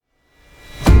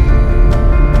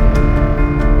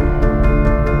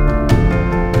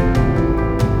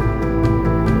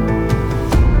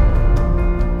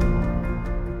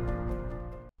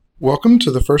welcome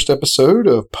to the first episode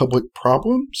of Public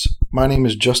Problems. My name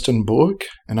is Justin Bullock,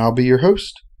 and I'll be your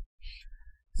host.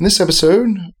 In this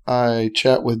episode, I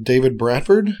chat with David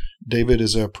Bradford. David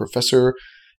is a professor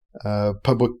of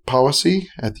public policy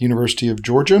at the University of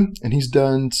Georgia, and he's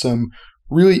done some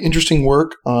really interesting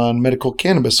work on medical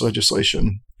cannabis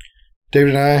legislation.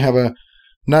 David and I have a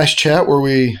nice chat where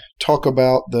we talk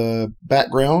about the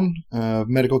background of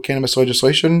medical cannabis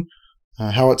legislation,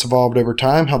 how it's evolved over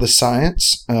time, how the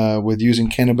science with using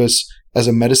cannabis as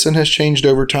a medicine has changed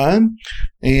over time,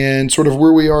 and sort of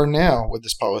where we are now with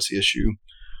this policy issue.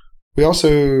 We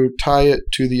also tie it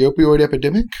to the opioid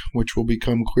epidemic, which will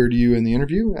become clear to you in the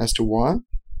interview as to why.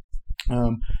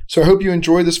 So I hope you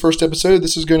enjoy this first episode.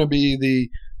 This is going to be the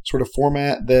sort of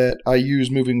format that I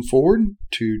use moving forward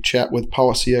to chat with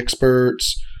policy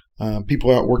experts,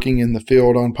 people out working in the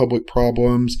field on public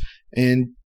problems,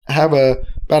 and have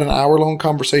about an hour-long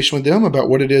conversation with them about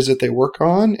what it is that they work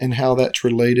on and how that's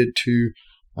related to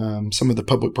some of the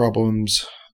public problems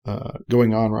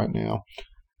going on right now.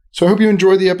 So I hope you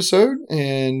enjoy the episode,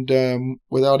 and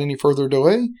without any further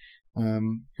delay,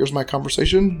 here's my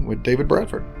conversation with David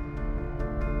Bradford.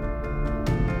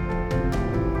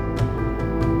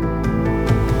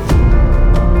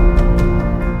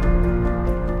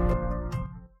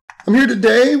 I'm here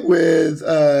today with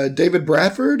David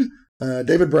Bradford.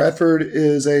 David Bradford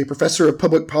is a professor of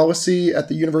public policy at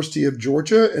the University of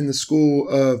Georgia in the School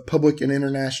of Public and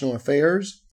International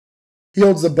Affairs. He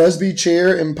holds the Busbee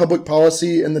Chair in Public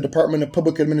Policy in the Department of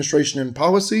Public Administration and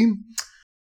Policy.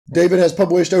 David has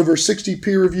published over 60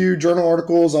 peer-reviewed journal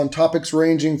articles on topics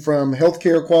ranging from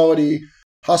healthcare quality,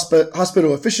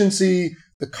 hospital efficiency,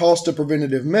 the cost of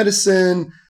preventative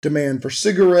medicine, demand for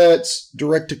cigarettes,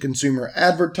 direct-to-consumer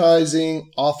advertising,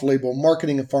 off-label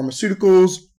marketing of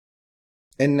pharmaceuticals,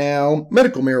 and now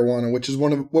medical marijuana, which is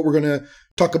one of what we're going to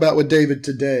talk about with David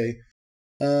today.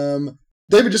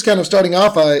 David, just kind of starting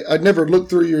off, I'd never looked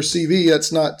through your CV.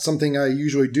 That's not something I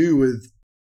usually do with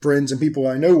friends and people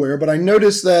I know where, but I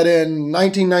noticed that in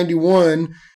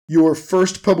 1991, your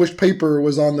first published paper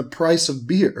was on the price of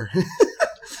beer.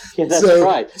 Yeah, that's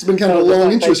right. It's been kind of a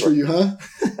long interest for you, huh?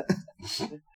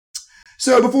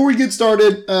 So before we get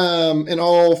started, in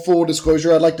all full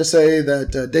disclosure, I'd like to say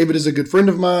that David is a good friend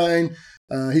of mine.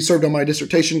 He served on my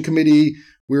dissertation committee.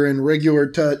 We're in regular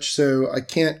touch, so I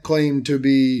can't claim to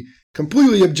be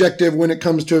completely objective when it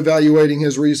comes to evaluating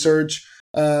his research.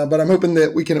 But I'm hoping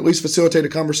that we can at least facilitate a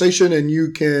conversation and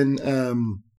you can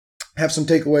have some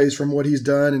takeaways from what he's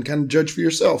done and kind of judge for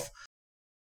yourself.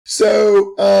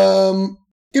 So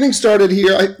getting started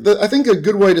here, I think a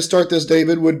good way to start this,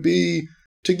 David, would be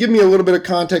to give me a little bit of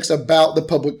context about the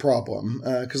public problem,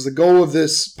 because the goal of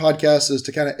this podcast is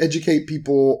to kind of educate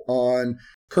people on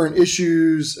current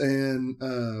issues and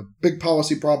big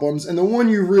policy problems. And the one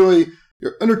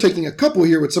you're undertaking a couple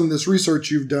here with some of this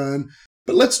research you've done.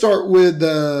 But let's start with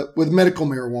medical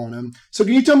marijuana. So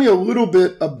can you tell me a little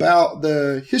bit about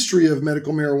the history of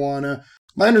medical marijuana?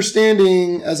 My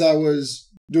understanding, as I was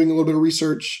doing a little bit of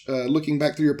research, looking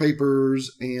back through your papers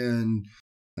and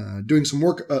doing some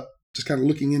work just kind of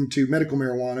looking into medical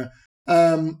marijuana,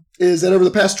 is that over the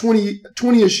past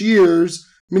 20-ish years,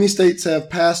 many states have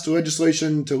passed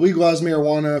legislation to legalize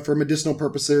marijuana for medicinal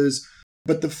purposes,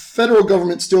 but the federal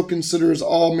government still considers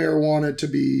all marijuana to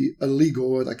be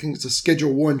illegal. I think it's a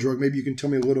Schedule I drug. Maybe you can tell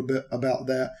me a little bit about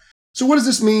that. So what does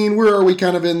this mean? Where are we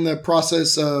kind of in the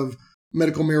process of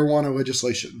medical marijuana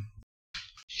legislation?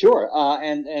 Sure.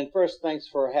 And first, thanks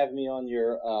for having me on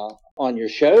your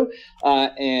show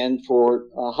and for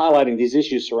highlighting these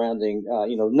issues surrounding, a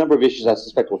number of issues I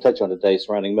suspect we'll touch on today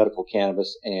surrounding medical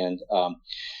cannabis and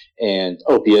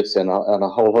opiates and a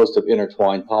whole host of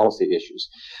intertwined policy issues.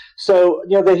 So,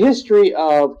 the history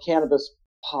of cannabis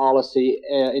policy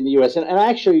in the U.S., and I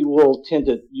actually will tend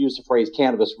to use the phrase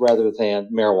cannabis rather than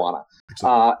marijuana.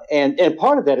 And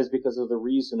part of that is because of the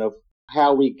reason of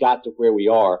how we got to where we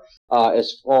are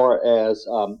as far as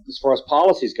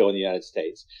policies go in the United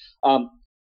States.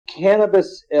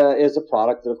 Cannabis is a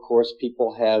product that, of course,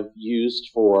 people have used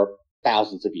for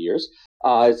thousands of years.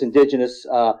 It's indigenous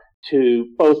to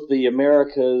both the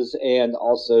Americas and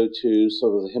also to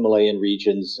sort of the Himalayan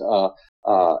regions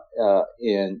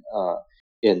in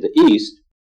the East.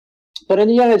 But in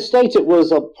the United States, it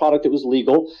was a product that was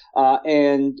legal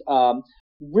and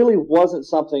really wasn't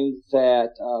something that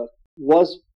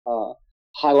was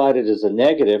highlighted as a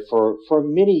negative for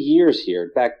many years here.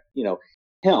 In fact,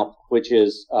 hemp, which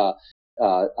is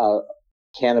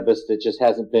cannabis that just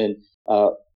hasn't been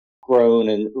grown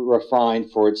and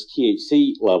refined for its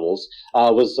THC levels,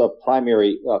 was a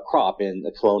primary crop in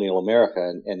colonial America,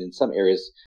 and in some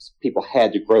areas people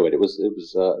had to grow it. It was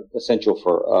essential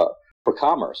for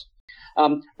commerce.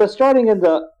 But starting in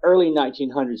the early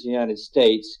 1900s in the United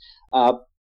States, the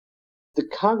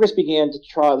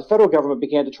federal government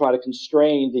began to try to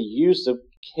constrain the use of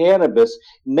cannabis,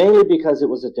 mainly because it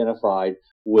was identified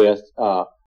with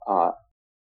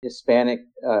Hispanic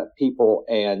people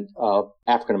and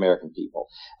African American people.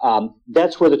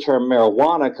 That's where the term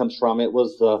marijuana comes from. It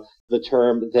was the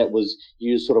term that was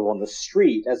used sort of on the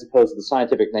street as opposed to the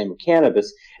scientific name of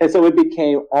cannabis, and so it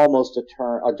became almost a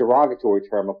derogatory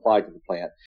term applied to the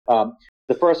plant.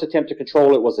 The first attempt to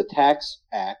control it was a tax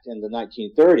act in the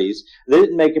 1930s. They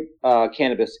didn't make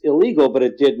cannabis illegal, but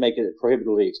it did make it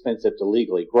prohibitively expensive to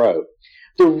legally grow.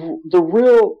 The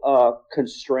real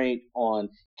constraint on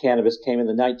cannabis came in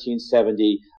the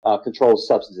 1970 Controlled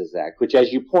Substances Act, which,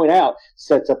 as you point out,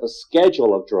 sets up a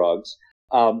schedule of drugs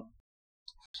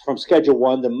from Schedule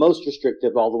 1, the most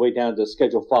restrictive, all the way down to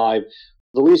Schedule 5,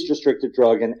 the least restrictive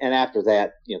drug, and after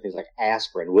that, things like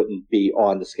aspirin wouldn't be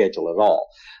on the schedule at all.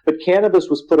 But cannabis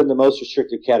was put in the most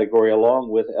restrictive category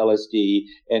along with LSD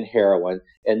and heroin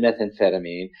and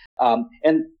methamphetamine.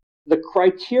 And the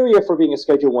criteria for being a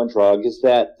Schedule 1 drug is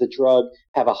that the drug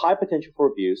have a high potential for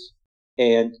abuse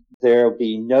and there'll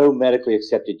be no medically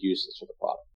accepted uses for the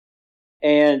product.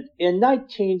 And in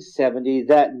 1970,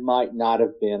 that might not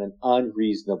have been an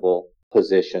unreasonable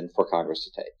position for Congress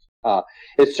to take.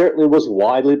 It certainly was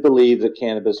widely believed that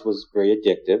cannabis was very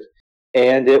addictive,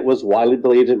 and it was widely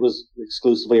believed it was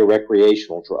exclusively a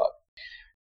recreational drug.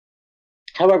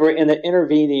 However, in the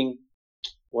intervening,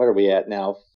 what are we at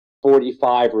now,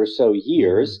 45 or so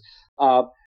years,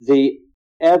 the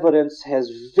evidence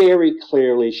has very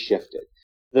clearly shifted.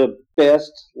 The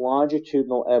best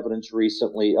longitudinal evidence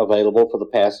recently available for the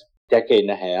past decade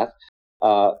and a half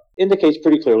indicates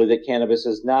pretty clearly that cannabis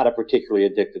is not a particularly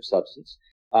addictive substance.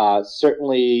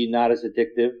 Certainly not as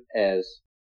addictive as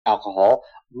alcohol,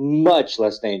 much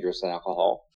less dangerous than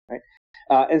alcohol. Right?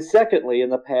 And secondly, in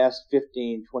the past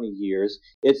 15, 20 years,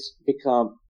 it's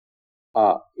become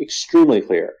extremely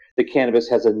clear that cannabis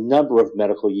has a number of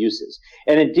medical uses.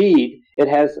 And indeed, it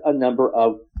has a number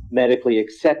of medically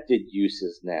accepted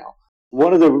uses now.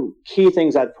 One of the key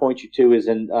things I'd point you to is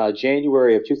in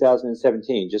January of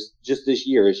 2017, just this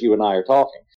year as you and I are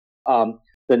talking,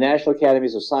 the National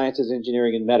Academies of Sciences,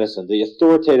 Engineering, and Medicine, the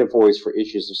authoritative voice for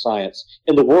issues of science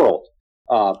in the world,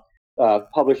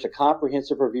 published a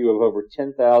comprehensive review of over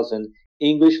 10,000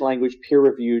 English language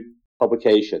peer-reviewed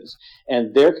publications,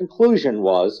 and their conclusion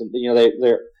was,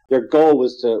 their goal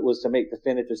was to make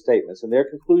definitive statements, and their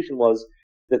conclusion was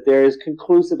that there is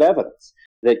conclusive evidence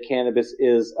that cannabis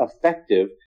is effective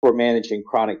for managing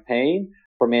chronic pain,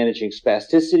 for managing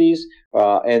spasticities,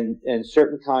 and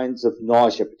certain kinds of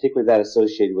nausea, particularly that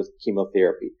associated with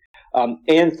chemotherapy,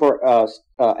 and for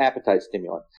appetite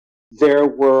stimulant. There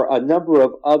were a number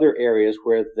of other areas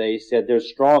where they said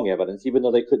there's strong evidence, even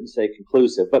though they couldn't say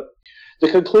conclusive. But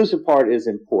the conclusive part is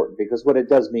important because what it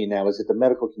does mean now is that the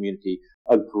medical community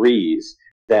agrees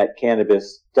that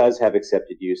cannabis does have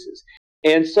accepted uses.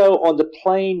 And so on the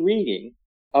plain reading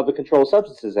of the Controlled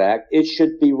Substances Act, it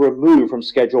should be removed from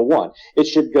Schedule 1. It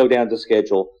should go down to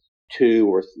Schedule 2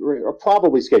 or 3, or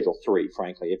probably Schedule 3,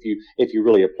 frankly, if you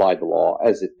really applied the law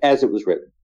as it was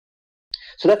written.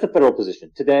 So that's the federal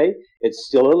position. Today, it's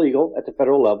still illegal at the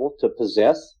federal level to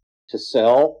possess, to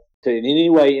sell, to in any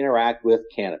way interact with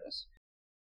cannabis.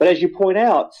 But as you point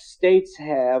out, states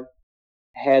have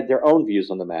had their own views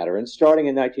on the matter. And starting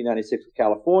in 1996 with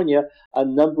California, a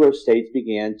number of states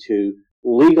began to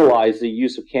legalize the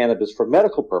use of cannabis for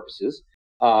medical purposes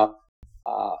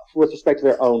with respect to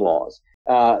their own laws.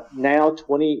 Now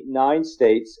 29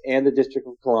 states and the District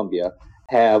of Columbia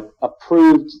have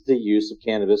approved the use of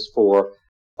cannabis for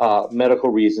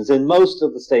medical reasons. And most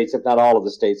of the states, if not all of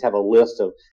the states, have a list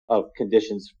of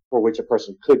conditions for which a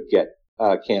person could get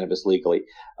cannabis legally.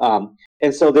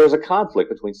 And so there's a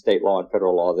conflict between state law and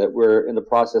federal law that we're in the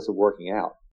process of working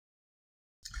out.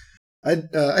 I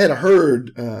had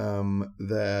heard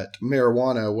that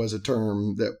marijuana was a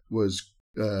term that was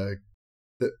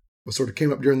sort of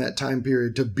came up during that time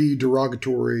period to be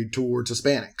derogatory towards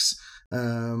Hispanics,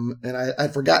 and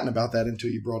I'd forgotten about that until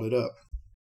you brought it up.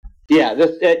 Yeah,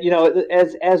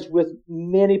 as with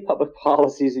many public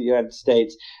policies in the United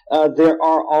States, there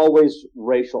are always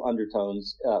racial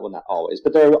undertones. Well, not always,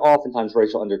 but there are oftentimes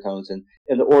racial undertones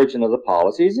in the origin of the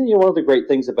policies. And one of the great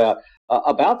things about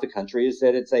the country is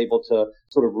that it's able to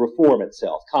sort of reform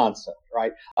itself constantly,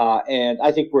 right? And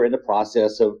I think we're in the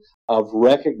process of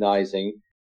recognizing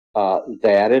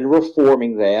that and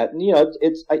reforming that. And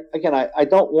I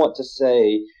don't want to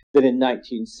say that in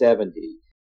 1970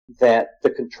 that the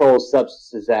Controlled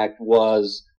Substances Act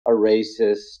was a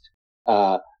racist,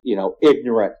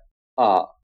 ignorant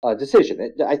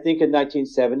decision. I think in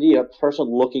 1970, a person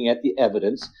looking at the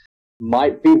evidence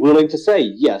might be willing to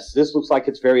say, yes, this looks like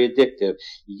it's very addictive.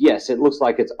 Yes, it looks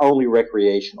like it's only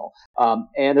recreational.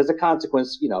 And as a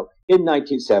consequence, in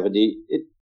 1970,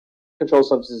 Controlled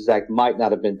Substances Act might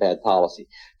not have been bad policy.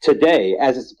 Today,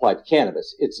 as it's applied to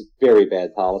cannabis, it's very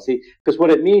bad policy, because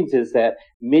what it means is that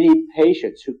many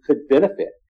patients who could benefit,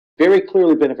 very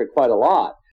clearly benefit quite a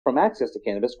lot from access to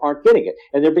cannabis, aren't getting it.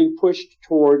 And they're being pushed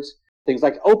towards things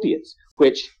like opiates,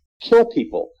 which kill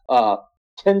people,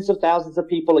 tens of thousands of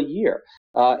people a year.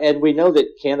 And we know that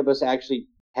cannabis actually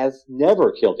has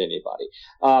never killed anybody.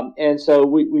 And so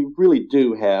we really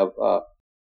do have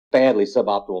badly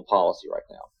suboptimal policy right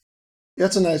now.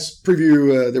 That's a nice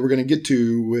preview that we're going to get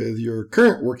to with your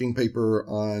current working paper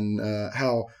on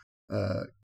how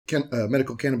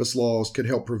medical cannabis laws could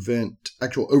help prevent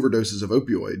actual overdoses of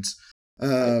opioids.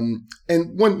 And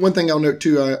one thing I'll note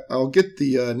too, I'll get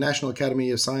the National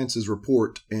Academy of Sciences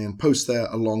report and post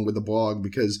that along with the blog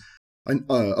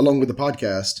along with the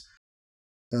podcast.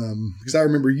 Because I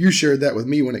remember you shared that with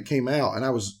me when it came out, and I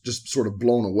was just sort of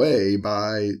blown away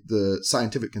by the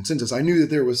scientific consensus. I knew that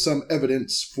there was some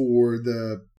evidence for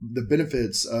the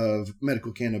benefits of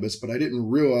medical cannabis, but I didn't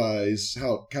realize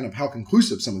how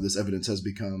conclusive some of this evidence has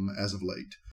become as of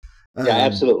late. Yeah,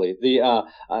 absolutely. The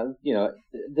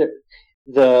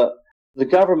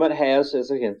government has,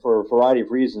 for a variety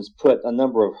of reasons, put a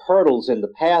number of hurdles in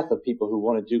the path of people who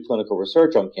want to do clinical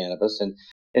research on cannabis. And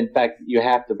in fact, you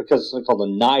have to, because it's something called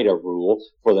the NIDA rule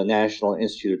for the National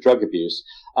Institute of Drug Abuse.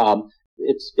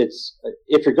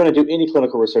 If you're going to do any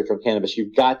clinical research on cannabis,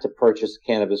 you've got to purchase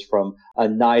cannabis from a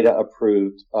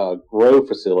NIDA-approved grow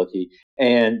facility.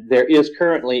 And there is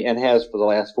currently, and has for the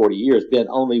last 40 years, been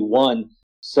only one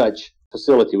such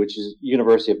facility, which is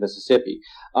University of Mississippi.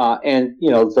 And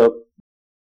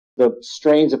the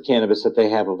strains of cannabis that they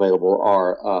have available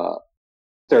are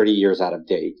 30 years out of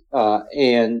date.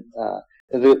 And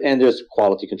there's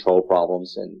quality control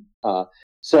problems. And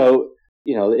so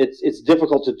it's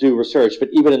difficult to do research, but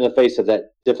even in the face of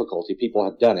that difficulty, people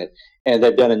have done it, and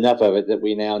they've done enough of it that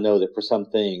we now know that for some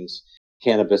things,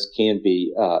 cannabis can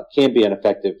be an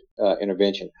effective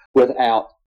intervention without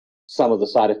some of the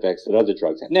side effects that other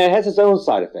drugs have. Now, it has its own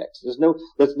side effects.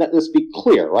 Let's be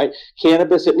clear, right?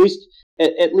 Cannabis, at least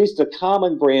the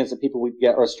common brands that people would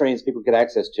get, or strains people get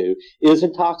access to, is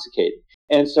intoxicating.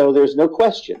 And so there's no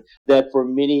question that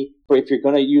if you're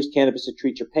going to use cannabis to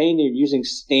treat your pain, and you're using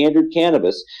standard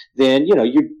cannabis, then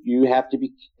you have to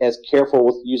be as careful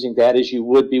with using that as you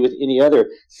would be with any other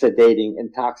sedating,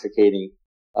 intoxicating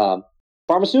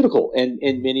pharmaceutical, and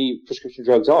many prescription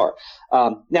drugs are.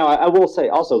 Now, I will say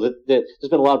also that there's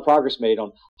been a lot of progress made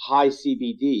on high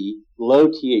CBD, low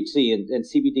THC, and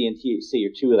CBD and THC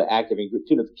are two of the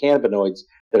cannabinoids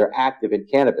that are active in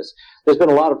cannabis. There's been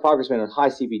a lot of progress made on high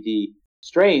CBD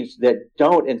strains that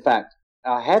don't, in fact,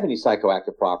 have any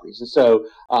psychoactive properties. And so,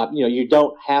 you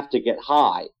don't have to get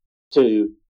high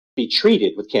to be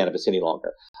treated with cannabis any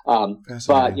longer.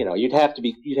 But you'd have to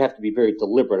be very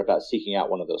deliberate about seeking out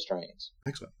one of those strains.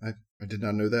 Excellent. I did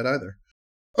not know that either.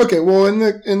 Okay, well,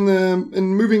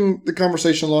 in moving the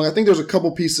conversation along, I think there's a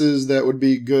couple pieces that would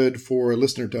be good for a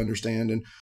listener to understand. And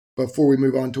before we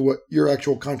move on to what your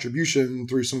actual contribution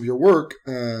through some of your work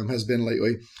has been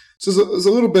lately, so there's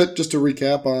a little bit just to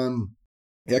recap on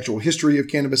the actual history of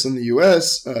cannabis in the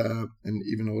U.S. And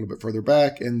even a little bit further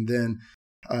back, and then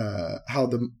how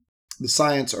the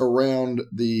science around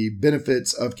the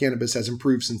benefits of cannabis has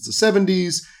improved since the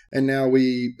 70s, and now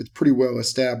it's pretty well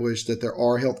established that there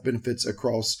are health benefits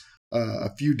across a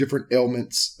few different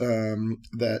ailments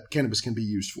that cannabis can be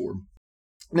used for.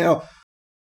 Now,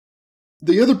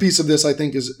 the other piece of this, I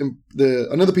think, is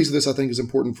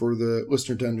important for the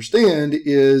listener to understand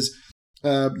is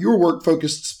your work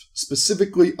focused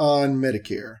specifically on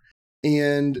Medicare.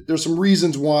 And there's some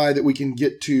reasons why that we can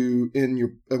get to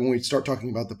when we start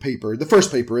talking about the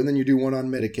first paper, and then you do one on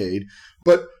Medicaid.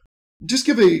 But just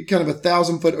give a kind of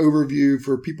 1,000-foot overview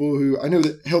for people who, I know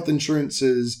that health insurance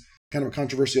is kind of a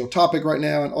controversial topic right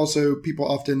now, and also people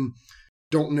often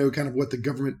don't know kind of what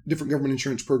different government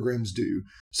insurance programs do.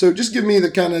 So just give me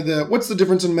what's the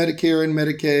difference in Medicare and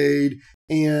Medicaid,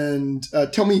 and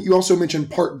tell me, you also mentioned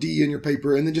Part D in your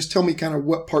paper, and then just tell me kind of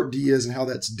what Part D is and how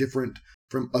that's different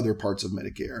from other parts of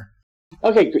Medicare.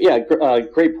 Okay, yeah,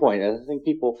 great point. I think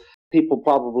people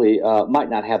probably might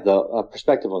not have the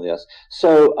perspective on this.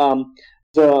 So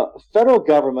the federal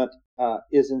government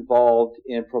is involved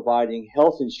in providing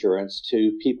health insurance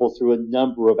to people through a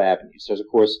number of avenues. There's, of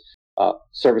course,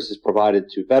 services provided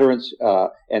to veterans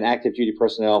and active duty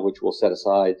personnel, which we'll set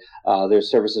aside. There's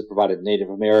services provided to Native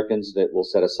Americans that we'll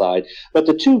set aside. But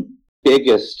the two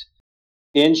biggest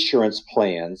insurance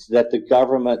plans that the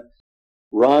government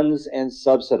runs and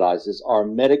subsidizes are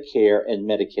Medicare and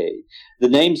Medicaid. The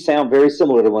names sound very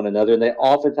similar to one another, and they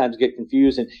oftentimes get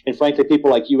confused. And frankly,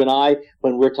 people like you and I,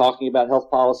 when we're talking about health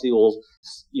policy, will,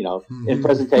 in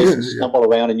presentations, stumble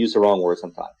around and use the wrong word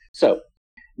sometimes. So,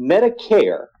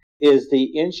 Medicare is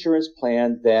the insurance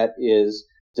plan that is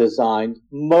designed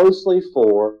mostly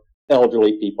for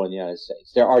elderly people in the United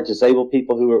States. There are disabled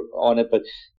people who are on it, but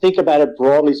think about it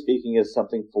broadly speaking as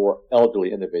something for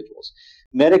elderly individuals.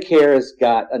 Medicare has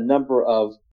got a number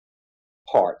of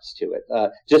parts to it.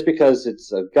 Just because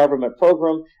it's a government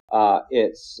program,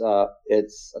 it's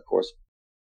of course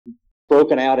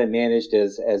broken out and managed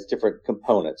as different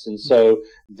components. And so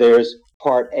there's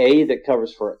Part A that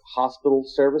covers for hospital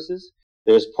services.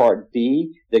 There's Part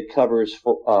B that covers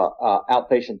for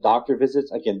outpatient doctor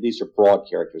visits. Again, these are broad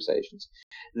characterizations.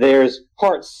 There's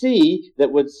Part C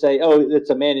that would say, oh,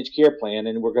 it's a managed care plan,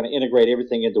 and we're going to integrate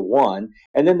everything into one.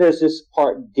 And then there's this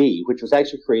Part D, which was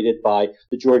actually created by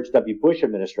the George W. Bush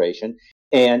administration.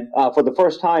 And for the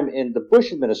first time in the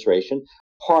Bush administration,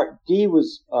 Part D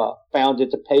was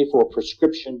founded to pay for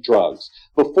prescription drugs.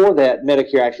 Before that,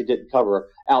 Medicare actually didn't cover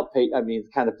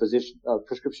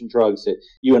prescription drugs that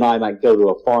you and I might go to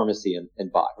a pharmacy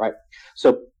and buy, right?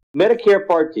 So Medicare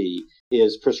Part D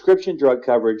is prescription drug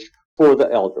coverage for the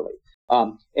elderly.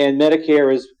 And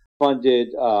Medicare is funded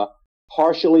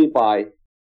partially by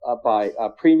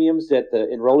premiums that the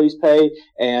enrollees pay,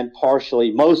 and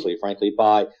mostly, frankly,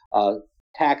 by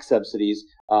tax subsidies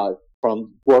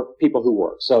from people who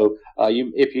work. So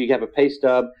if you have a pay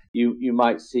stub, you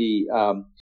might see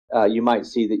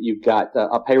that you've got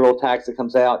a payroll tax that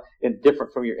comes out and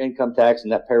different from your income tax,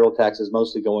 and that payroll tax is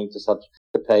mostly going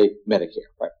to pay Medicare,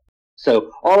 right?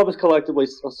 So all of us collectively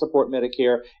support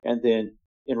Medicare, and then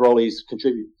enrollees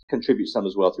contribute some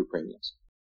as well through premiums.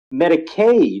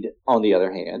 Medicaid, on the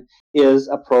other hand, is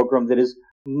a program that is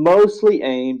mostly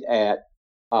aimed at,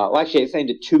 it's aimed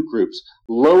at two groups: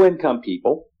 low-income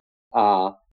people,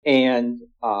 and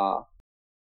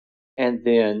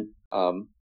then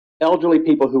elderly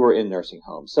people who are in nursing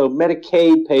homes. So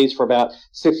Medicaid pays for about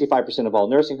 65% of all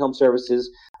nursing home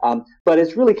services, but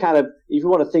it's really kind of, if you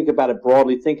want to think about it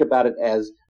broadly, think about it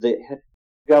as the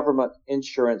government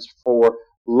insurance for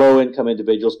low-income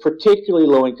individuals, particularly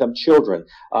low-income children.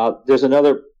 There's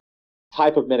another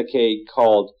type of Medicaid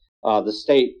called the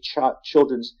State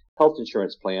Children's Health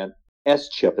Insurance Plan,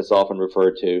 SCHIP, it's often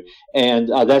referred to, and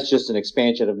that's just an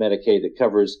expansion of Medicaid that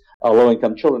covers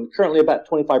low-income children. Currently, about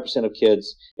 25% of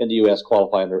kids in the U.S.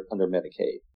 qualify under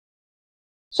Medicaid.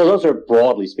 So those are,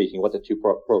 broadly speaking, what the two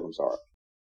programs are.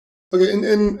 Okay,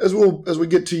 and as we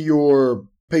get to your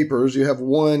papers, you have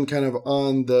one kind of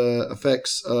on the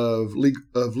effects of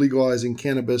legalizing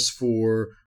cannabis for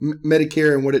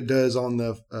Medicare and what it does on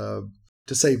the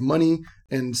to save money,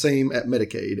 and same at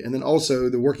Medicaid. And then also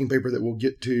the working paper that we'll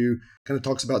get to kind of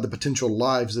talks about the potential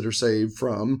lives that are saved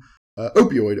from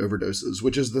opioid overdoses,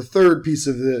 which is the third piece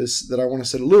of this that I want to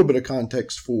set a little bit of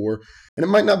context for. And it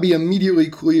might not be immediately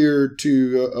clear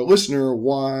to a listener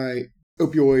why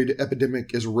opioid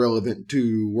epidemic is relevant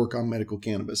to work on medical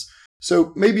cannabis.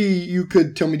 So maybe you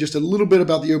could tell me just a little bit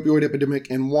about the opioid epidemic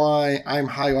and why I'm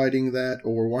highlighting that,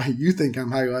 or why you think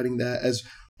I'm highlighting that as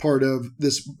part of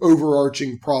this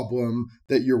overarching problem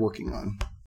that you're working on.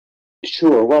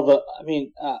 Sure. Well,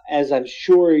 as I'm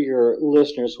sure your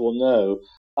listeners will know,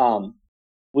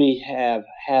 we have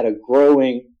had a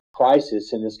growing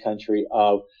crisis in this country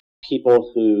of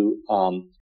people who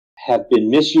have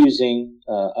been misusing,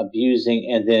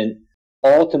 abusing, and then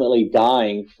ultimately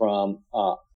dying from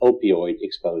opioid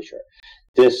exposure.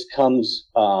 This comes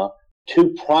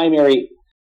two primary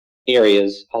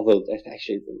areas, although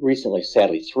actually recently,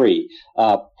 sadly, three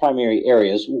primary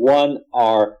areas. One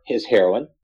is heroin,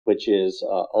 which is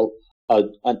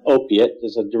an opiate,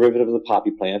 is a derivative of the poppy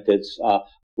plant that's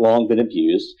long been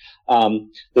abused.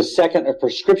 The second are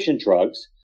prescription drugs,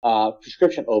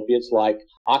 prescription opiates like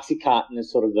OxyContin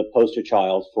is sort of the poster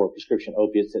child for prescription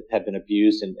opiates that have been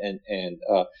abused and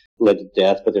led to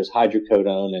death. But there's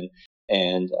hydrocodone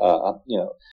and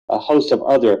a host of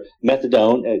other.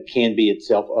 Methadone can be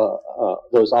itself,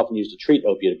 those often used to treat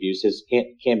opiate abuse,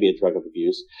 can be a drug of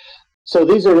abuse. So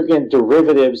these are, again,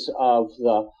 derivatives of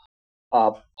the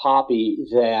poppy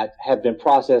that have been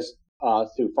processed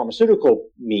through pharmaceutical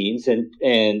means, and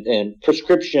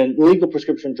legal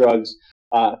prescription drugs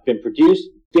have been produced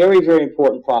very, very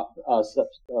important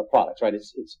products, right?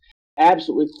 It's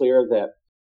absolutely clear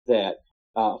that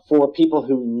for people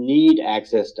who need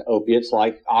access to opiates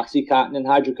like OxyContin and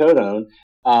hydrocodone,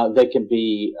 they can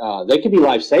be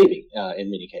life-saving in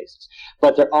many cases,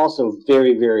 but they're also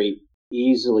very, very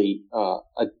easily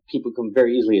people become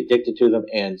very easily addicted to them,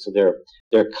 and so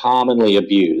they're commonly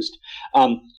abused.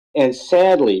 And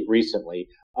sadly, recently,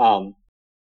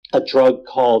 a drug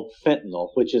called fentanyl,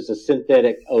 which is a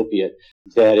synthetic opiate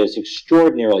that is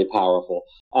extraordinarily powerful.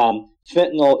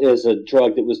 Fentanyl is a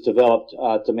drug that was developed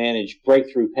to manage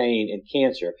breakthrough pain in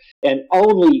cancer, and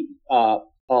only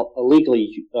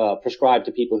illegally prescribed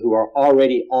to people who are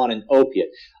already on an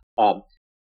opiate.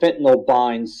 Fentanyl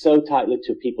binds so tightly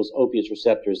to people's opiate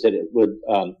receptors that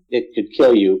it could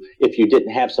kill you if you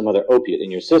didn't have some other opiate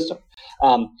in your system.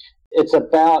 It's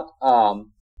about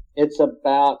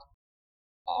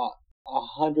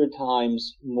 100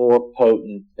 times more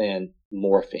potent than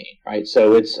morphine, right?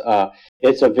 So it's a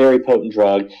very potent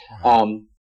drug.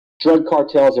 Drug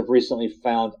cartels have recently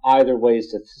found either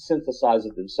ways to synthesize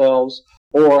it themselves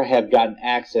or have gotten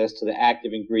access to the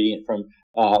active ingredient from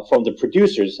the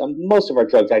producers. Most of our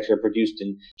drugs actually are produced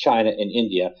in China and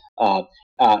India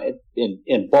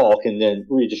in bulk and then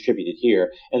redistributed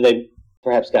here, and they've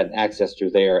perhaps gotten access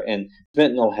through there. And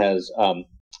fentanyl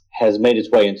has made its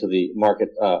way into the market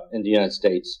in the United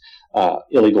States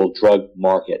illegal drug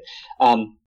market,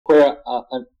 where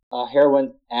a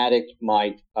heroin addict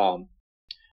might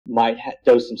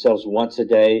dose themselves once a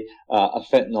day. A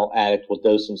fentanyl addict will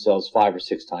dose themselves 5 or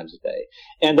 6 times a day.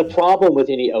 And the problem with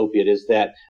any opiate is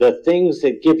that the things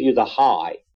that give you the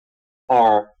high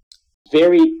are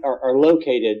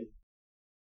located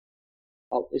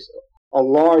a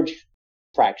large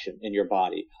fraction in your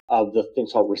body of the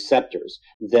things called receptors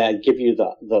that give you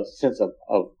the sense of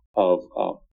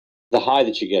the high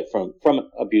that you get from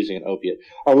abusing an opiate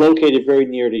are located very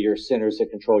near to your centers that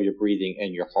control your breathing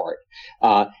and your heart.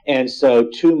 And so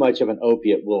too much of an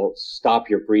opiate will stop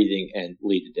your breathing and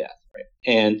lead to death. Right?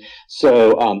 And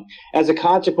so as a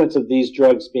consequence of these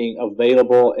drugs being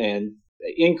available and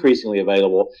increasingly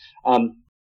available,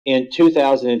 in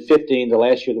 2015, the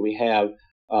last year that we have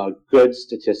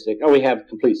we have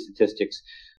complete statistics,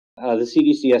 the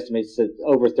CDC estimates that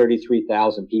over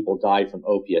 33,000 people died from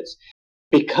opiates.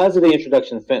 Because of the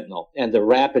introduction of fentanyl and the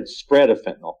rapid spread of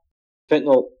fentanyl,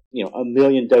 1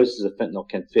 million doses of fentanyl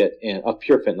of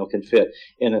pure fentanyl can fit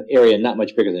in an area not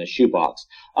much bigger than a shoebox.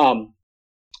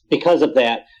 Because of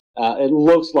that, it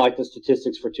looks like the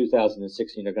statistics for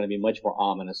 2016 are going to be much more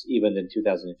ominous even than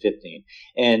 2015.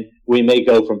 And we may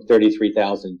go from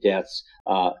 33,000 deaths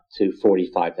to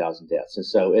 45,000 deaths. And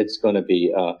so it's going to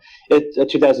be,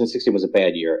 2016 was a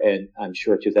bad year, and I'm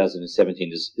sure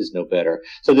 2017 is no better.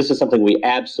 So this is something we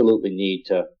absolutely need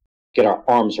to get our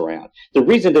arms around. The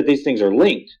reason that these things are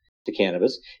linked to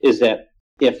cannabis is that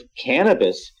if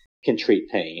cannabis can treat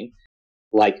pain,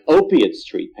 like opiates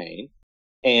treat pain,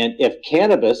 and if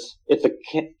the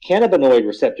cannabinoid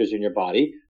receptors in your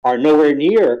body are nowhere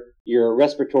near your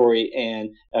respiratory and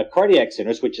cardiac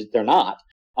centers, which they're not,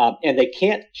 and they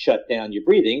can't shut down your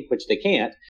breathing, which they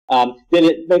can't, then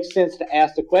it makes sense to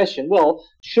ask the question, well,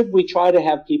 should we try to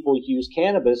have people use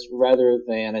cannabis rather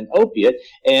than an opiate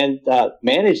and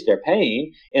manage their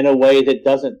pain in a way that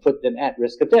doesn't put them at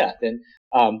risk of death? And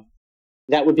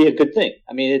that would be a good thing.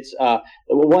 I mean, it's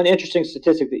one interesting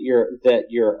statistic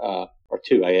or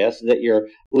two, I guess, that your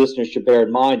listeners should bear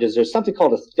in mind is there's something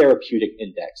called a therapeutic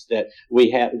index that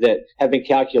have been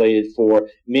calculated for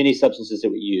many substances that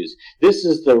we use. This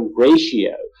is the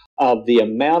ratio of the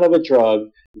amount of a drug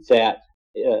that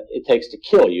it takes to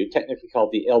kill you, technically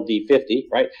called the LD50,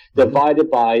 right?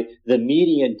 Divided by the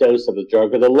median dose of the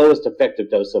drug or the lowest effective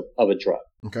dose of a drug.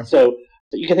 Okay. So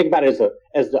you can think about it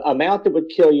as the amount that would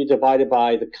kill you divided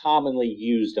by the commonly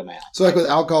used amount. So like with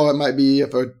alcohol, it might be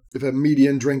if a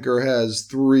median drinker has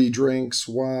 3 drinks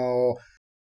while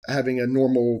having a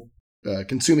normal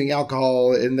consuming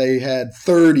alcohol, and they had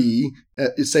 30,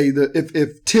 say that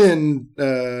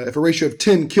if a ratio of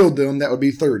 10 killed them, that would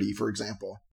be 30, for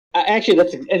example. Actually,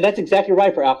 that's exactly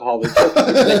right for alcohol. It's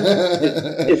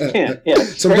 10. Yeah,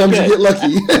 sometimes you get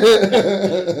lucky.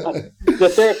 The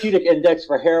therapeutic index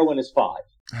for heroin is 5.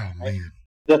 Oh man. Right?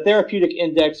 The therapeutic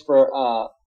index for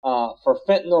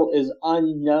fentanyl is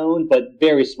unknown, but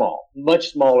very small,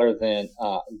 much smaller than.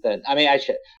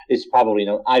 It's probably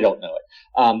known. I don't know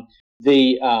it.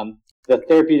 The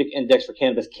therapeutic index for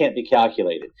cannabis can't be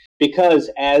calculated because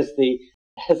as the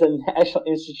National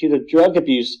Institute of Drug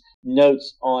Abuse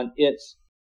notes on its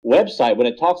website when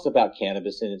it talks about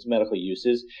cannabis and its medical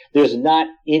uses, there's not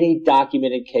any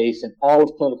documented case in all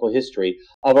of clinical history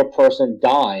of a person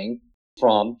dying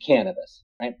from cannabis,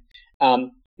 right?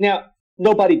 Now,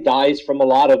 nobody dies from a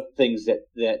lot of things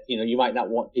that you might not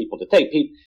want people to take.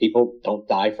 People don't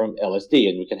die from LSD,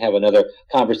 and we can have another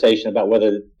conversation about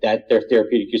whether that their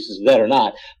therapeutic uses of that or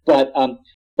not. But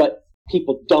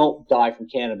people don't die from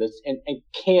cannabis and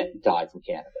can't die from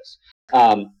cannabis.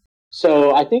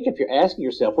 So I think if you're asking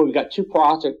yourself, well, we've got two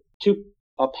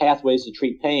pathways to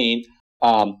treat pain.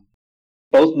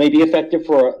 Both may be effective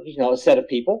for a set of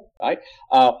people, right?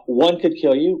 One could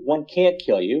kill you, one can't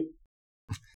kill you.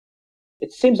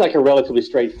 It seems like a relatively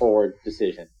straightforward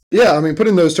decision. Yeah, I mean, put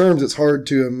in those terms, it's hard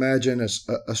to imagine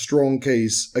a strong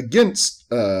case against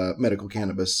medical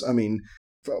cannabis. I mean,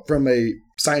 from a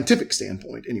scientific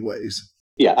standpoint, anyways.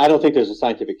 Yeah, I don't think there's a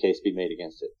scientific case to be made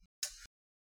against it.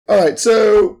 All right,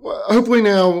 so hopefully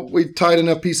now we've tied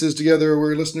enough pieces together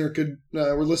where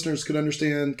listeners could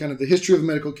understand kind of the history of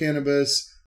medical cannabis,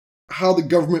 how the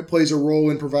government plays a role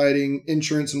in providing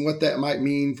insurance and what that might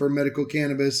mean for medical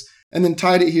cannabis, and then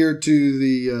tied it here to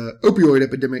the opioid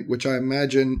epidemic, which I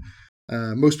imagine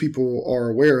most people are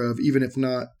aware of, even if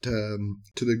not to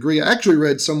the degree. I actually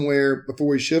read somewhere before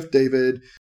we shift, David,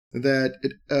 that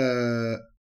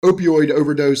opioid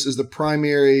overdose has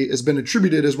been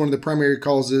attributed as one of the primary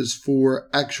causes for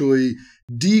actually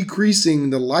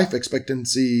decreasing the life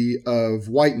expectancy of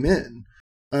white men,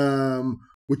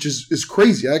 which is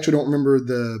crazy. I actually don't remember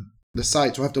the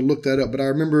site, so I'll have to look that up. But I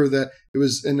remember that it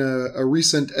was in a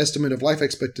recent estimate of life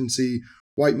expectancy,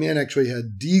 white men actually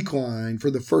had declined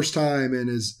for the first time in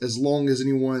as long as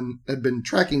anyone had been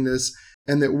tracking this,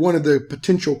 and that one of the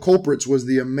potential culprits was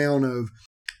the amount of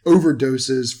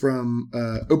overdoses from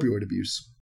opioid abuse.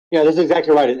 Yeah, that's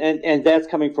exactly right. And that's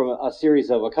coming from a series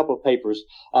of a couple of papers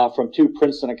from two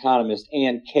Princeton economists,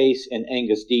 Ann Case and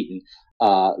Angus Deaton.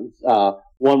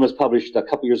 One was published a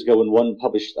couple years ago and one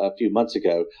published a few months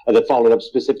ago that followed up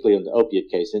specifically on the opiate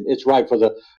case. And it's right for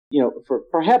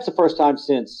perhaps the first time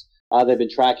since they've been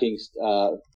tracking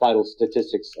vital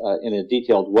statistics in a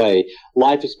detailed way.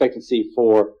 Life expectancy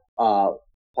for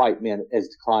white men is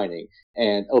declining,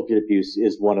 and opiate abuse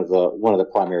is one of the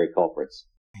primary culprits.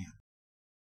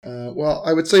 Well,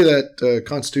 I would say that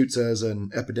constitutes as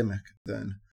an epidemic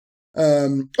then.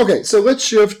 Okay, so let's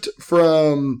shift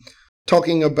from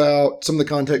talking about some of the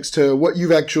context to what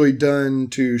you've actually done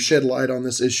to shed light on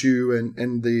this issue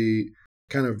and the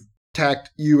kind of tact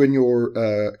you and your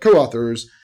co-authors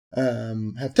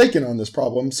have taken on this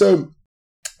problem. So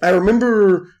I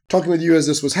remember talking with you as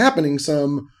this was happening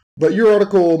some, but your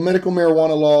article, Medical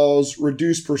Marijuana Laws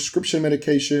Reduce Prescription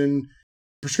Medication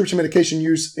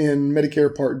Use in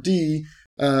Medicare Part D,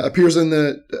 appears in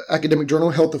the academic journal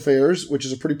Health Affairs, which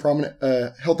is a pretty prominent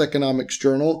health economics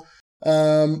journal.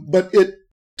 But it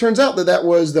turns out that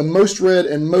was the most read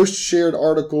and most shared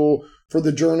article for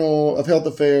the Journal of Health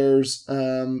Affairs.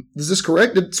 Is this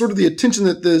correct? Did sort of the attention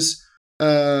that this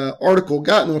article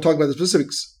got, and we'll talk about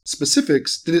the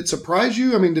specifics, did it surprise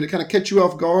you? I mean, did it kind of catch you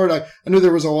off guard? I know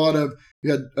there was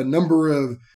you had a number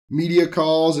of media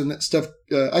calls and that stuff.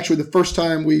 Actually, the first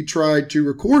time we tried to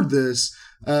record this,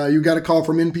 you got a call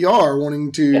from NPR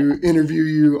wanting to interview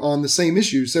you on the same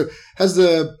issue. So has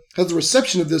the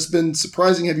reception of this been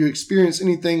surprising? Have you experienced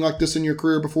anything like this in your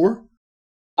career before?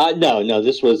 No.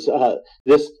 This was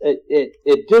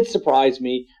it did surprise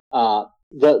me.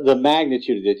 The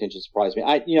magnitude of the attention surprised me.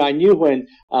 I knew when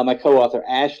my co-author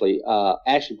Ashley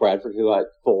Bradford, who I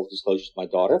full disclosure is my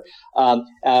daughter,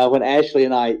 when Ashley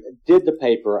and I did the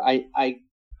paper, I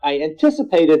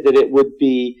anticipated that it would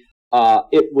be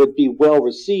well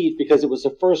received because it was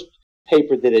the first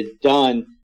paper that had done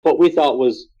what we thought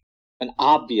was an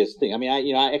obvious thing. I mean,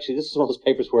 actually, this is one of those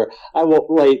papers where I won't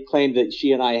really claim that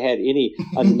she and I had any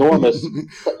enormous,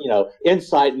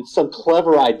 insight and some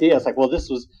clever idea. It's like, well, this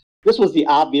was the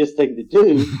obvious thing to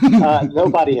do.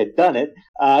 Nobody had done it,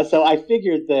 so I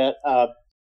figured that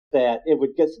it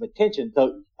would get some attention.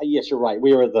 Though, yes, you're right.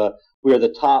 We are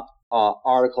the top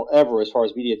article ever as far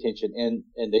as media attention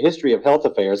in the history of health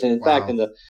affairs, and in fact, in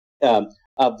the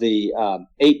of the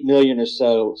 8 million or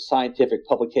so scientific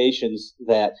publications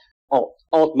that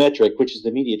Altmetric, which is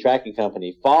the media tracking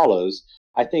company, follows,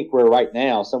 I think we're right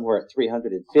now somewhere at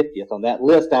 350th on that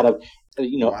list out of 8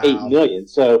 million.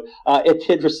 So it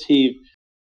did receive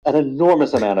an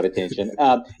enormous amount of attention,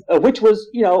 which was,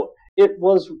 it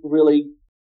was really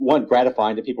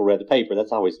gratifying that people read the paper.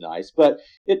 That's always nice. But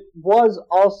it was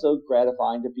also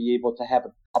gratifying to be able to have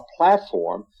a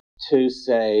platform to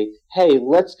say, hey,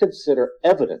 let's consider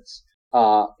evidence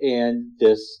in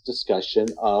this discussion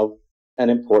of an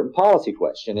important policy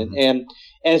question. And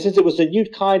since it was a new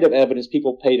kind of evidence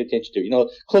people paid attention to,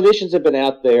 clinicians have been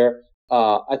out there,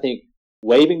 I think,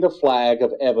 waving the flag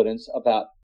of evidence about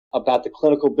about the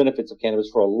clinical benefits of cannabis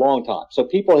for a long time. So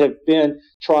people have been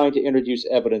trying to introduce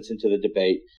evidence into the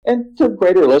debate, and to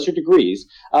greater or lesser degrees.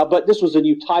 But this was a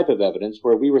new type of evidence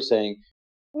where we were saying,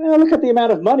 well, look at the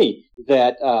amount of money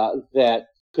that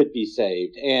could be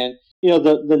saved, and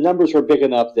the numbers were big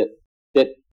enough that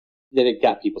it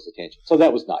got people's attention. So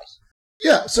that was nice.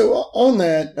 Yeah. So on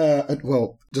that,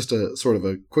 well, just a sort of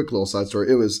a quick little side story.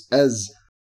 It was as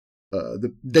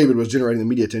David was generating the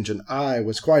media attention, I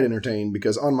was quite entertained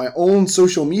because on my own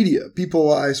social media,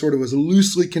 people I sort of was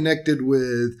loosely connected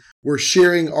with were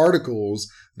sharing articles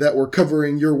that were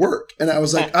covering your work. And I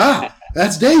was like,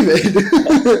 that's David.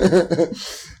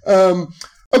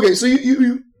 Okay, so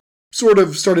you sort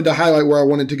of started to highlight where I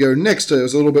wanted to go next to.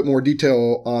 There's a little bit more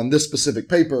detail on this specific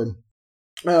paper.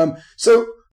 So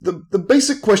the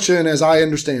basic question, as I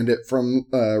understand it from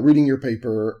reading your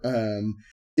paper,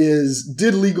 is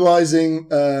did legalizing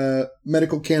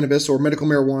medical cannabis or medical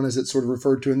marijuana, as it's sort of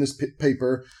referred to in this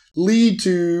paper, lead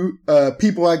to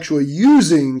people actually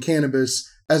using cannabis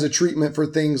as a treatment for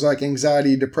things like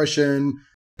anxiety, depression,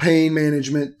 pain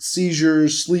management,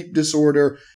 seizures, sleep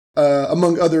disorder,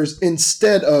 among others,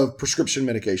 instead of prescription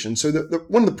medication? So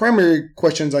one of the primary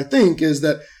questions, I think, is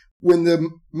that when the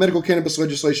medical cannabis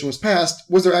legislation was passed,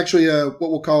 was there actually what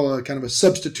we'll call a kind of a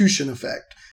substitution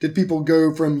effect? Did people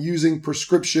go from using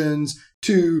prescriptions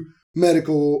to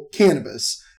medical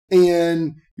cannabis?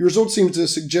 And your results seem to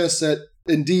suggest that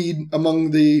indeed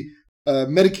among the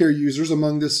Medicare users,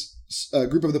 among this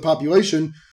group of the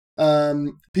population,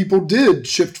 people did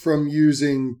shift from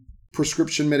using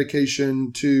prescription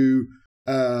medication to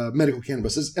medical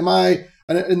cannabis. And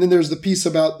then there's the piece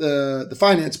about the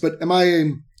finance, but am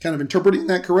I kind of interpreting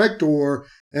that correct, or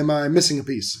am I missing a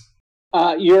piece?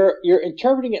 You're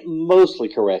interpreting it mostly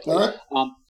correctly.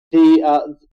 All right.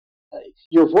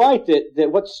 You're right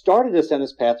that what started us on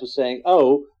this path was saying,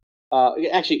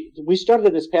 actually, we started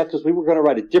on this path because we were going to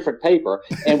write a different paper,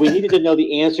 and we needed to know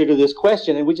the answer to this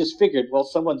question, and we just figured, well,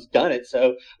 someone's done it,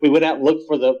 so we went out and looked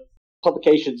for the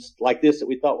publications like this that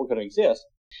we thought were going to exist.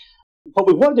 What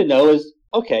we wanted to know is,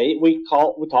 okay, we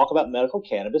talk about medical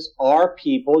cannabis. Are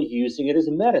people using it as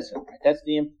a medicine?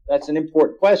 That's an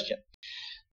important question.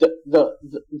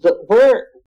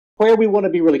 Where we want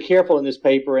to be really careful in this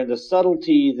paper, and the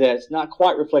subtlety that's not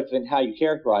quite reflected in how you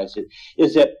characterize it,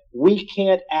 is that we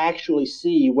can't actually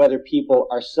see whether people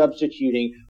are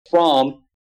substituting from,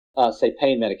 say,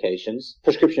 pain medications,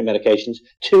 prescription medications,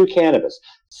 to cannabis.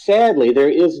 Sadly, there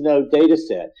is no data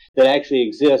set that actually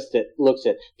exists that looks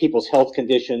at people's health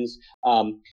conditions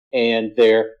and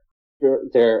their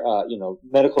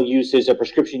medical uses or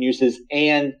prescription uses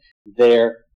and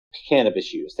their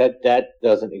cannabis use. That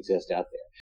doesn't exist out there.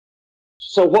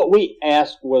 So what we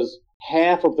asked was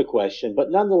half of the question,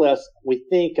 but nonetheless, we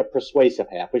think a persuasive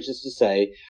half, which is to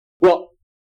say, well,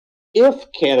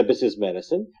 if cannabis is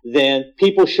medicine, then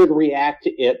people should react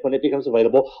to it when it becomes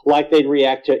available like they'd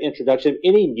react to introduction of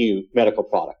any new medical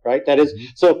product, right? That is,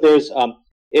 so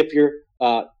if you're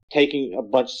taking a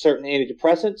bunch of certain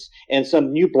antidepressants and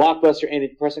some new blockbuster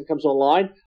antidepressant comes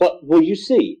online, what will you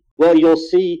see? Well, you'd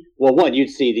see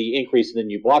the increase in the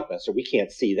new blockbuster. We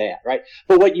can't see that, right?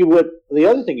 But the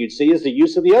other thing you'd see is the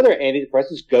use of the other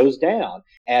antidepressants goes down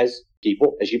as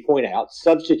people, as you point out,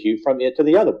 substitute from it to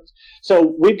the other ones.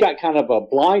 So we've got kind of a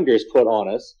blinders put on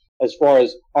us as far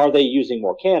as, are they using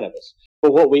more cannabis?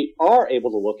 But what we are able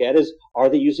to look at is, are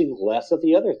they using less of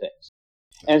the other things?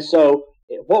 And so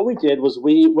what we did was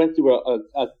we went through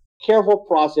a careful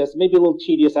process, maybe a little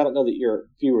tedious. I don't know that your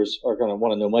viewers are going to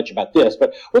want to know much about this,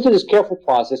 but went through this careful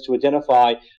process to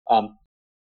identify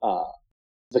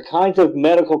the kinds of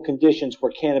medical conditions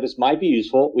where cannabis might be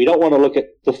useful. We don't want to look at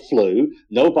the flu.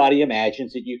 Nobody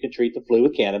imagines that you can treat the flu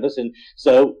with cannabis. And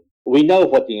so we know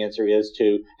what the answer is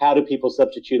to how do people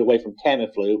substitute away from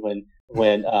Tamiflu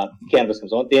when cannabis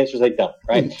comes on. The answer is they don't,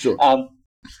 right? Sure.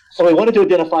 So we wanted to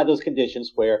identify those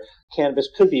conditions where cannabis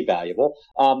could be valuable.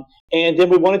 And then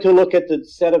we wanted to look at the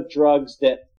set of drugs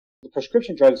the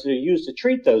prescription drugs that are used to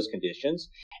treat those conditions,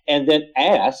 and then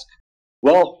ask,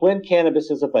 well, when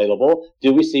cannabis is available,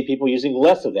 do we see people using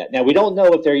less of that? Now, we don't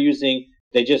know if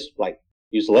they just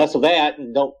use less of that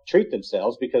and don't treat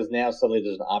themselves because now suddenly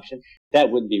there's an option. That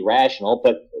wouldn't be rational,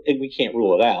 but we can't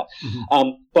rule it out. Mm-hmm.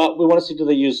 But we want to see, do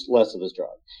they use less of this drug?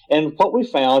 And what we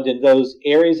found in those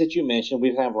areas that you mentioned,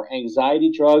 we found for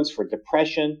anxiety drugs, for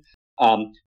depression,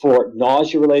 for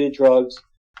nausea-related drugs,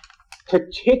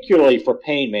 particularly for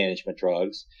pain management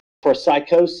drugs, for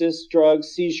psychosis drugs,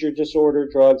 seizure disorder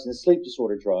drugs, and sleep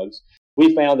disorder drugs,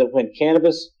 we found that when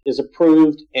cannabis is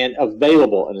approved and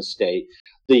available in a state,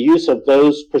 the use of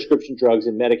those prescription drugs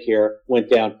in Medicare went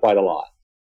down quite a lot.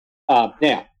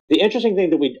 Now, The interesting thing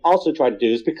that we also try to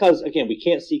do is because, again, we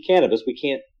can't see cannabis, we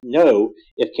can't know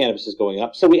if cannabis is going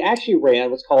up. So we actually ran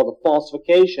what's called a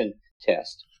falsification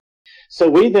test. So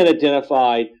we then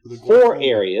identified 4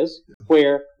 areas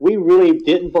where we really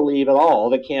didn't believe at all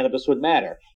that cannabis would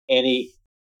matter.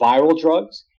 Antiviral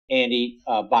drugs,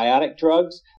 antibiotic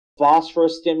drugs,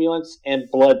 phosphorus stimulants, and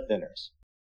blood thinners.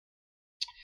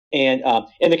 And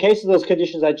in the case of those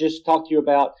conditions I just talked to you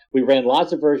about, we ran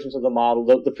lots of versions of the model,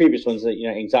 the previous ones,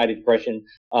 anxiety, depression,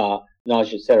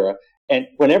 nausea, etc. And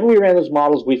whenever we ran those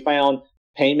models, we found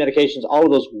pain medications, all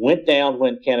of those went down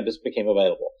when cannabis became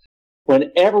available.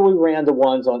 Whenever we ran the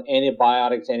ones on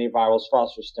antibiotics, antivirals,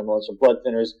 phosphorus stimulants, or blood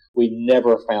thinners, we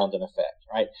never found an effect,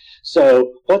 right?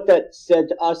 So what that said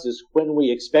to us is when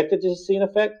we expected to see an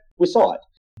effect, we saw it.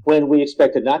 When we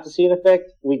expected not to see an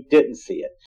effect, we didn't see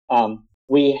it.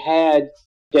 We had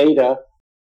data.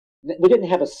 We didn't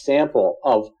have a sample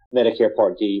of Medicare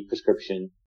Part D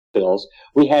prescription pills.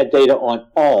 We had data on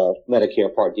all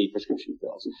Medicare Part D prescription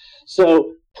pills.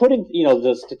 So putting,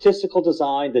 the statistical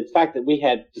design, the fact that we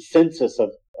had the census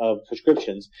of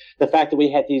prescriptions, the fact that we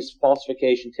had these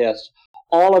falsification tests,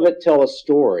 all of it tell a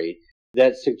story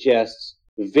that suggests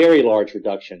very large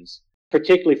reductions,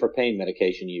 particularly for pain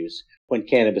medication use, when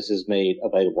cannabis is made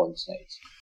available in the states.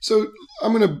 So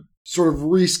I'm going to sort of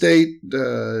restate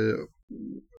a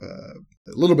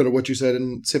little bit of what you said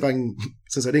and see if I can,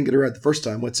 since I didn't get it right the first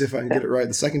time, let's see if I can get it right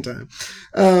the second time.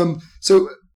 So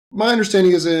my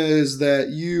understanding is that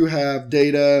you have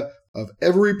data of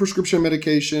every prescription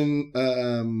medication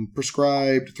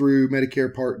prescribed through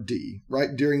Medicare Part D,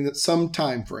 right, during some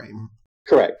time frame.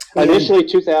 Correct. Initially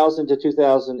 2000 to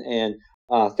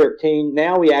 2013.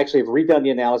 Now we actually have redone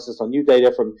the analysis on new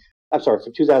data from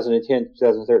 2010 to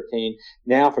 2013,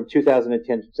 now from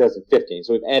 2010 to 2015.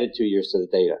 So we've added 2 years to the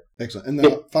data. Excellent. And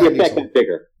the effect is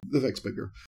bigger. The effect's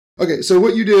bigger. Okay, so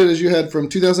what you did is you had from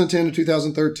 2010 to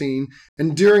 2013,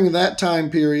 and during that time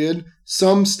period,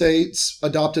 some states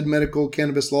adopted medical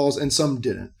cannabis laws and some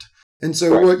didn't. And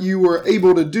so what you were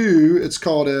able to do, it's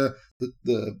called the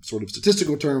sort of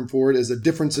statistical term for it is a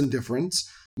difference in difference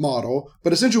model.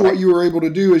 But essentially what you were able to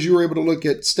do is you were able to look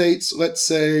at states, let's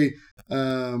say,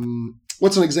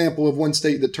 what's an example of one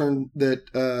state that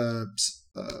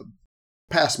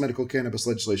passed medical cannabis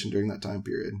legislation during that time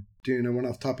period? Do you know one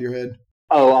off the top of your head?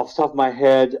 Oh, off the top of my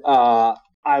head,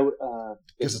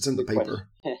 guess it's in the paper.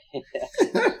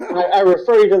 I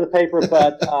refer you to the paper,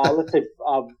 but let's say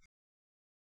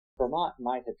Vermont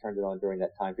might have turned it on during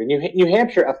that time period. New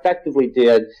Hampshire effectively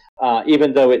did,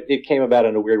 even though it came about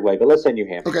in a weird way. But let's say New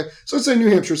Hampshire. Okay, so let's say New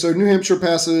Hampshire. So New Hampshire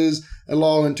passes a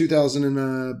law in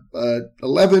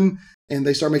 2011, and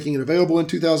they start making it available in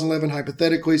 2011,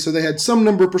 hypothetically. So they had some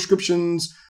number of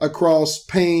prescriptions across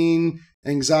pain,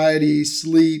 anxiety,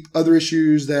 sleep, other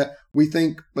issues that we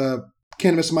think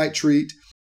cannabis might treat.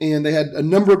 And they had a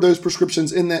number of those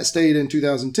prescriptions in that state in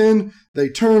 2010. They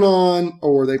turn on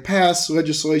or they pass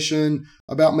legislation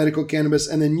about medical cannabis.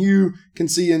 And then you can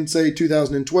see in, say,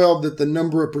 2012 that the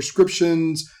number of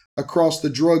prescriptions across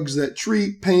the drugs that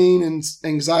treat pain and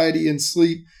anxiety and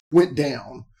sleep went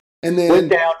down. And then went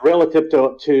down relative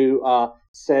to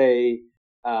say,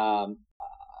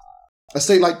 a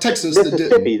state like Texas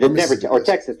Mississippi that never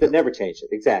Texas that never changed it.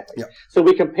 Exactly. Yep. So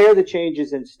we compare the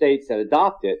changes in states that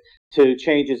adopt it to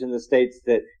changes in the states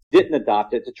that didn't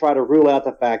adopt it to try to rule out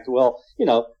the fact,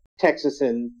 Texas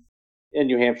and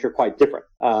New Hampshire are quite different.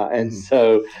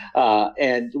 So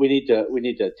we need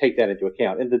to take that into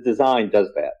account. And the design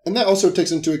does that. And that also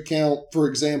takes into account, for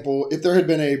example, if there had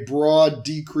been a broad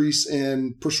decrease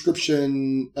in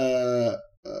prescription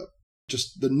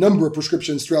just the number of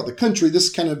prescriptions throughout the country, this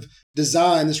kind of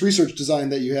design, this research design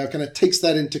that you have kind of takes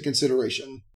that into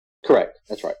consideration. Correct.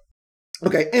 That's right.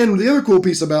 Okay. And the other cool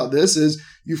piece about this is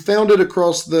you found it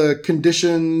across the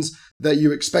conditions that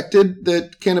you expected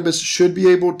that cannabis should be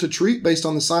able to treat based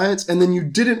on the science. And then you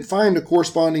didn't find a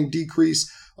corresponding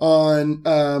decrease on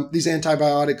these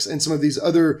antibiotics and some of these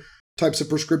other types of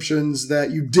prescriptions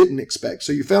that you didn't expect.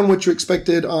 So you found what you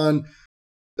expected on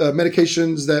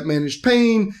medications that managed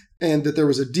pain, and that there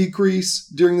was a decrease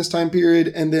during this time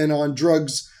period. And then on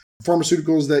drugs,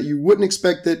 pharmaceuticals that you wouldn't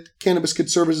expect that cannabis could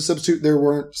serve as a substitute, there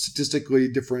weren't statistically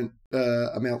different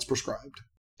amounts prescribed.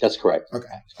 That's correct. Okay.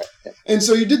 That's correct. Yeah. And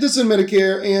so you did this in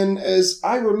Medicare, and as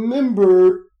I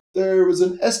remember, there was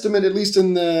an estimate, at least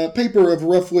in the paper, of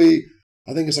roughly,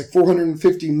 I think it's like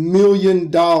 $450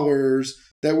 million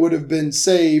that would have been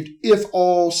saved if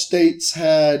all states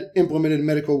had implemented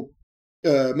medical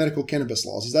cannabis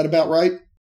laws. Is that about right?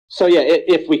 So yeah,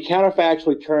 if we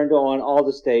counterfactually turned on all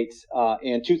the states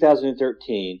in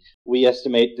 2013, we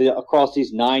estimate that across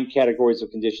these 9 categories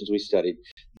of conditions we studied,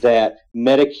 that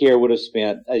Medicare would have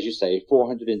spent, as you say,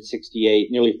 468,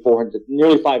 nearly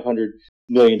 $500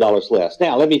 million less.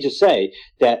 Now, let me just say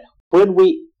that when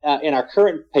we in our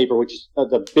current paper, which is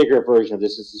the bigger version of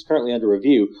this is currently under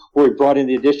review, where we brought in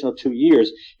the additional 2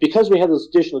 years, because we have those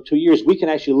additional 2 years, we can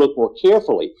actually look more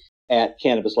carefully at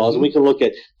cannabis laws, and we can look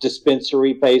at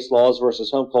dispensary-based laws versus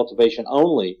home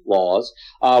cultivation-only laws.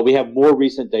 We have more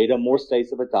recent data. More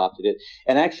states have adopted it.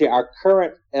 And actually, our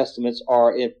current estimates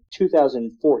are in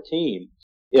 2014,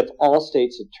 if all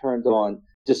states had turned on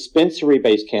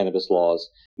dispensary-based cannabis laws,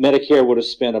 Medicare would have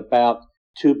spent about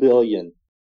 $2 billion,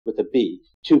 with a B,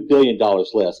 $2 billion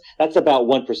less. That's about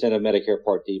 1% of Medicare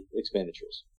Part D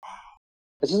expenditures.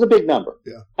 This is a big number.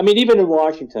 Yeah. I mean, even in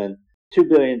Washington, $2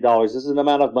 billion. This is an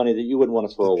amount of money that you wouldn't want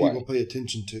to throw away. People pay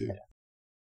attention to. Yeah.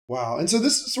 Wow. And so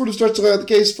this sort of starts to lay out the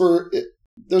case for,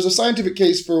 there's a scientific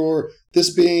case for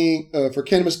this being, for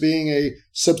cannabis being a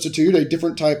substitute, a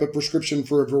different type of prescription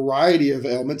for a variety of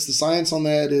ailments. The science on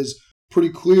that is pretty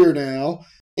clear now.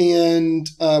 And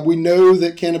we know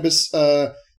that cannabis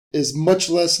is much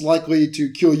less likely to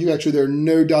kill you. Actually, there are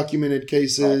no documented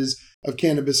cases of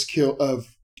cannabis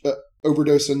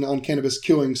overdose on cannabis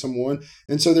killing someone.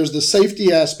 And so there's the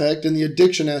safety aspect and the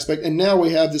addiction aspect. And now we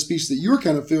have this piece that you're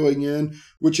kind of filling in,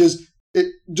 which is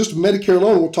just Medicare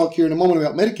alone. We'll talk here in a moment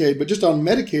about Medicaid, but just on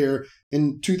Medicare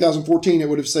in 2014, it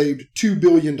would have saved $2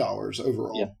 billion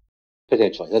overall. Yeah,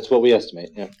 potentially. That's what we estimate.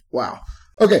 Yeah. Wow.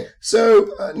 Okay. So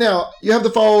now you have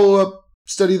the follow-up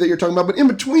study that you're talking about, but in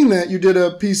between that, you did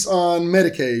a piece on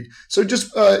Medicaid. So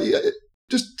just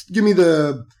give me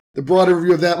the broad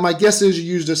overview of that. My guess is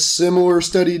you used a similar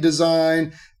study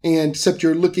design, and except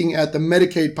you're looking at the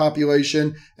Medicaid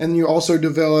population, and you also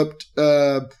developed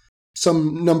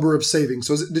some number of savings.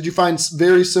 So did you find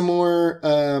very similar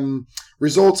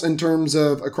results in terms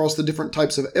of across the different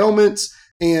types of ailments?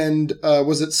 And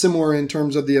was it similar in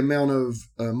terms of the amount of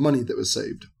money that was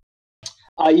saved?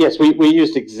 Yes, we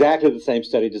used exactly the same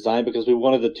study design because we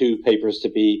wanted the 2 papers to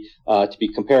be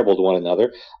comparable to one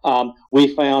another. We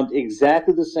found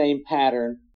exactly the same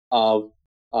pattern of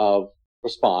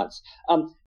response.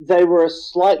 They were a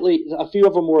few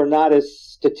of them were not as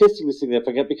statistically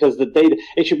significant because the data,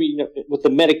 it should be, with the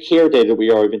Medicare data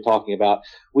we already been talking about,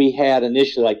 we had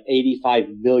initially like 85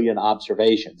 million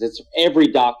observations. It's every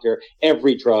doctor,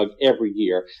 every drug, every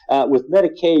year. With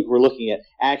Medicaid, we're looking at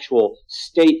actual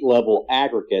state level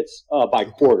aggregates by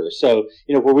quarter. So,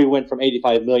 where we went from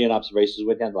 85 million observations, we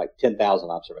went down to like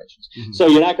 10,000 observations. Mm-hmm. So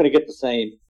you're not going to get the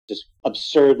same just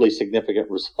absurdly significant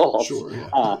results. Sure,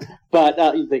 yeah. But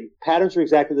the patterns are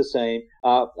exactly the same.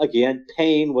 Again,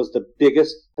 pain was the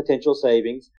biggest potential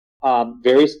savings,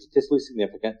 very statistically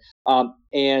significant.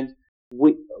 And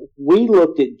we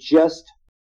looked at just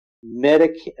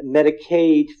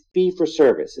Medicaid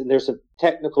fee-for-service, and there's some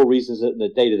technical reasons in the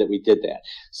data that we did that.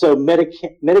 So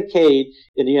Medicaid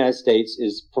in the United States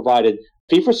is provided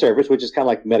fee-for-service, which is kind of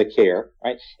like Medicare,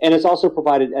 right? And it's also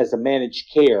provided as a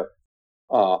managed care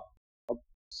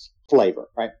flavor,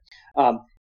 right?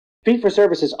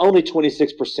 Fee-for-service is only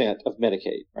 26% of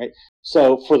Medicaid, right?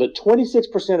 So for the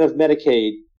 26% of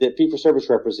Medicaid that fee-for-service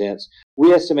represents,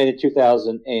 we estimated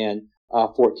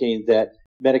 2014 that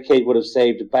Medicaid would have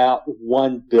saved about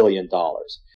 $1 billion.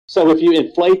 So if you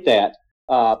inflate that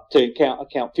to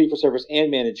account fee-for-service and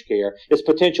managed care, it's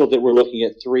potential that we're looking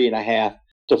at $3.5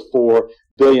 to $4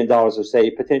 billion of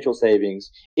potential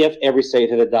savings if every state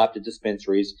had adopted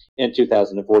dispensaries in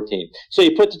 2014. So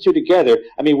you put the 2 together,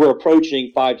 I mean, we're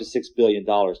approaching $5 to $6 billion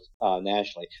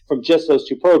nationally from just those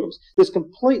 2 programs. This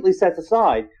completely sets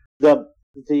aside the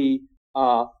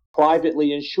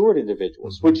privately insured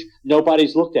individuals, mm-hmm. which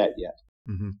nobody's looked at yet.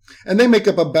 Mm-hmm. And they make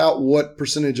up about what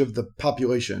percentage of the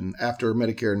population after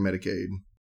Medicare and Medicaid?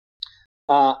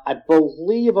 I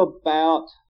believe about...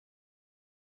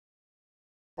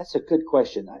 That's a good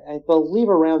question. I believe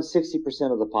around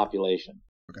 60% of the population.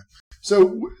 Okay.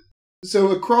 So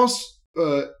across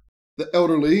the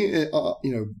elderly,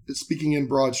 speaking in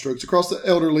broad strokes, across the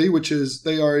elderly, which is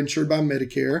they are insured by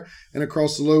Medicare, and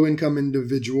across the low-income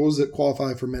individuals that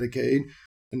qualify for Medicaid,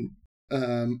 and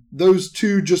those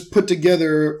 2 just put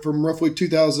together from roughly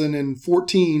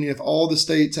 2014, if all the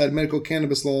states had medical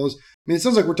cannabis laws, I mean, it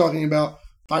sounds like we're talking about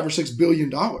 $5 or $6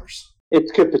 billion.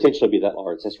 It could potentially be that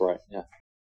large. That's right. Yeah.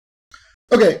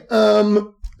 Okay,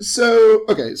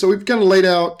 so we've kind of laid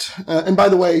out, and by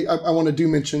the way, I want to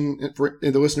mention for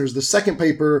the listeners, the second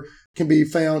paper can be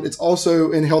found. It's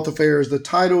also in Health Affairs. The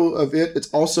title of it's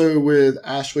also with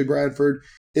Ashley Bradford,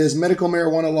 is Medical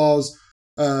Marijuana Laws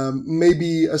may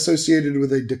be associated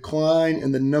with a decline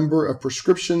in the number of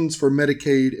prescriptions for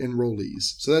Medicaid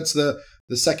enrollees. So that's the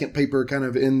second paper kind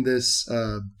of in this,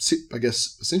 I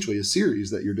guess, essentially a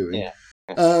series that you're doing.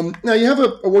 Yeah. Now, you have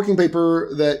a working paper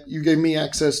that you gave me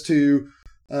access to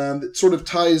that sort of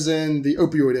ties in the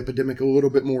opioid epidemic a little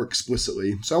bit more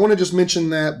explicitly. So I want to just mention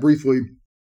that briefly.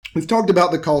 We've talked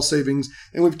about the cost savings,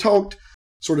 and we've talked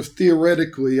sort of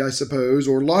theoretically, I suppose,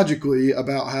 or logically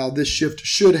about how this shift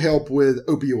should help with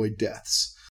opioid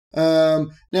deaths.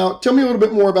 Now, tell me a little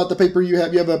bit more about the paper you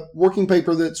have. You have a working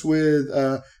paper that's with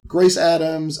Grace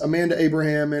Adams, Amanda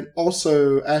Abraham, and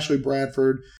also Ashley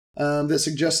Bradford that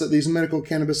suggests that these medical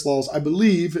cannabis laws, I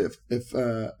believe, if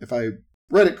I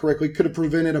read it correctly, could have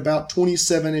prevented about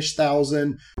 27-ish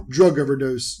thousand drug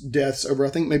overdose deaths over, I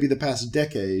think, maybe the past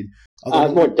decade.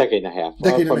 More decade and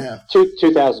a half.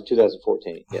 2000,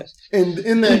 2014, yes. And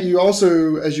in that, you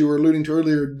also, as you were alluding to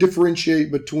earlier,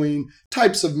 differentiate between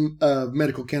types of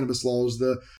medical cannabis laws,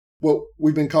 what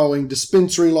we've been calling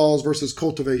dispensary laws versus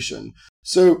cultivation.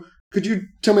 So could you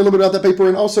tell me a little bit about that paper?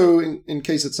 And also, in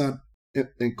case it's not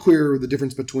clear, the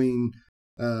difference between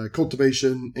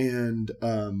cultivation and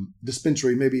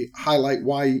dispensary, maybe highlight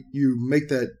why you make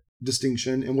that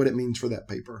distinction and what it means for that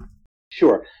paper.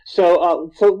 Sure.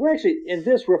 So we're actually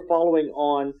we're following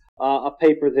on a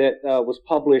paper that was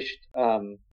published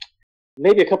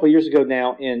maybe a couple of years ago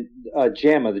now in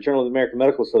JAMA, the Journal of the American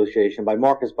Medical Association, by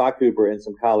Marcus Bachhuber and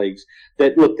some colleagues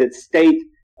that looked at state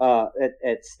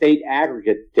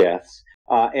aggregate deaths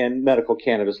and medical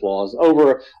cannabis laws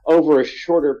over a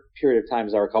shorter period of time,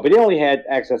 as I recall. But they only had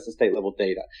access to state level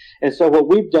data, and so what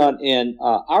we've done in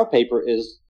our paper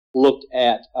is looked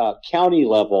at county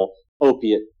level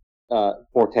opiate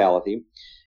mortality,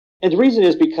 and the reason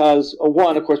is because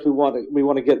one, of course, we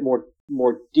want to get more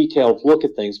detailed look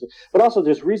at things, but also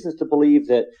there's reasons to believe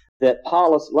that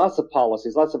lots of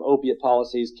opiate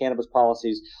policies, cannabis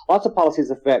policies, lots of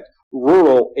policies affect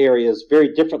rural areas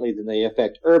very differently than they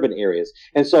affect urban areas,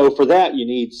 and so for that you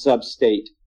need sub-state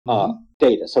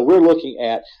data. So we're looking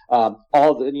at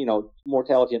all the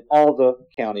mortality in all the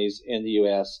counties in the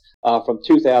U.S. From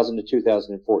 2000 to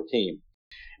 2014.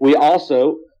 We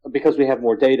also, because we have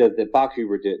more data that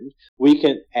Bachhuber didn't, we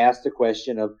can ask the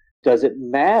question of, does it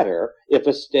matter if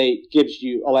a state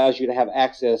allows you to have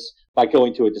access by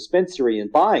going to a dispensary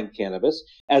and buying cannabis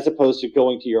as opposed to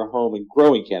going to your home and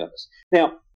growing cannabis?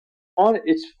 Now, on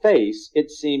its face, it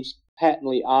seems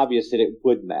patently obvious that it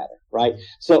would matter, right?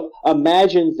 So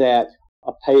imagine that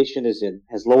a patient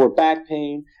has lower back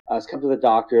pain, has come to the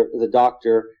doctor. The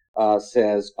doctor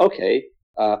says, okay,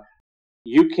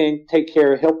 you can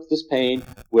help with this pain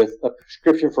with a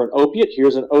prescription for an opiate.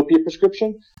 Here's an opiate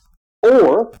prescription.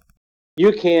 Or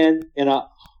you can, in a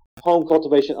home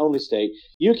cultivation only state,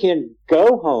 you can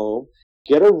go home,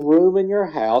 get a room in your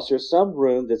house or some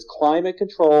room that's climate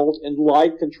controlled and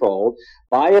light controlled,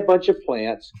 buy a bunch of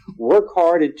plants, work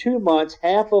hard. In 2 months,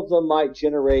 half of them might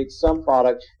generate some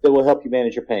product that will help you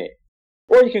manage your pain.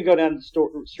 Or you can go down the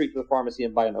street to the pharmacy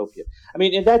and buy an opiate. I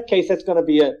mean, in that case, that's going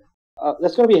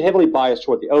to be heavily biased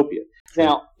toward the opiate.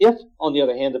 Now, if, on the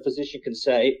other hand, the physician can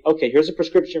say, okay, here's a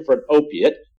prescription for an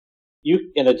opiate,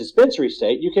 in a dispensary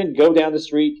state, you can go down the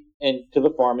street and to the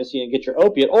pharmacy and get your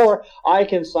opiate, or I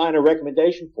can sign a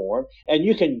recommendation form and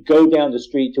you can go down the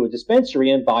street to a dispensary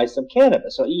and buy some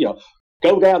cannabis. So,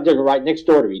 go down there right next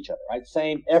door to each other, right?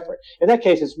 Same effort. In that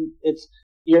case,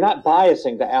 you're not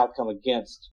biasing the outcome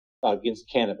against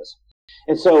cannabis.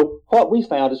 And so what we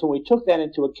found is when we took that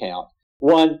into account,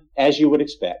 one, as you would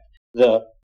expect,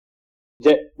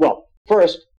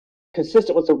 first,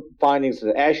 consistent with the findings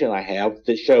that Ashley and I have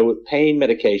that show pain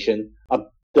medication,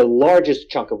 the largest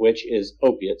chunk of which is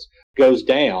opiates, goes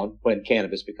down when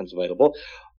cannabis becomes available.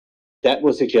 That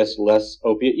would suggest less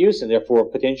opiate use and therefore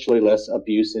potentially less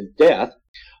abuse and death.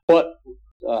 But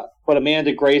what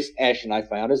Amanda, Grace, Ashley, and I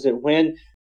found is that when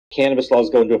cannabis laws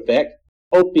go into effect,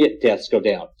 opiate deaths go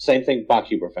down. Same thing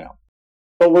Bachhuber found.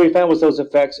 But what we found was those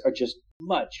effects are just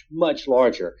much, much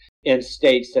larger in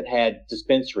states that had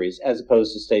dispensaries as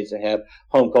opposed to states that have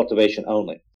home cultivation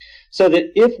only. So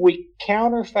that if we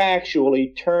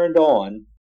counterfactually turned on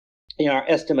our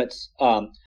estimates at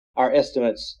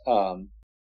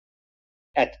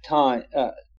the time,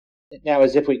 now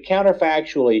as if we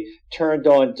counterfactually turned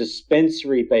on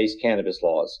dispensary-based cannabis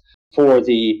laws for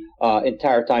the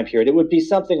entire time period, it would be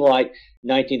something like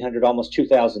 1,900, almost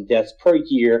 2,000 deaths per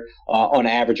year on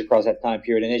average across that time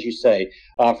period. And as you say,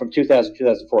 from 2000 to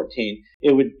 2014,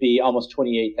 it would be almost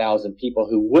 28,000 people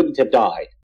who wouldn't have died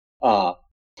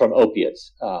from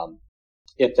opiates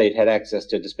if they'd had access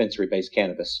to dispensary-based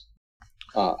cannabis,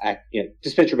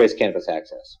 dispensary-based cannabis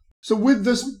access. So with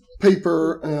this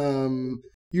paper,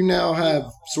 you now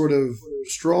have sort of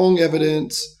strong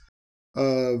evidence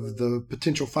of the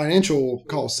potential financial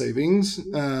cost savings,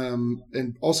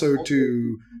 and also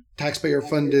to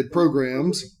taxpayer-funded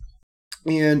programs.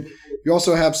 And you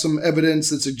also have some evidence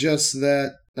that suggests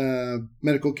that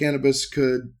medical cannabis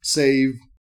could save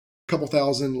a couple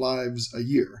thousand lives a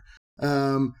year.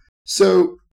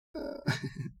 So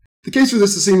the case for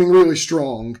this is seeming really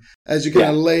strong as you kind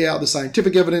of lay out the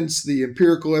scientific evidence, the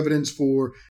empirical evidence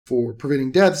for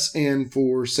preventing deaths and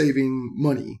for saving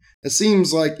money. It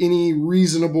seems like any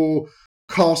reasonable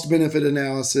cost-benefit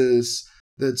analysis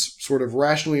that's sort of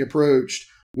rationally approached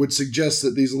would suggest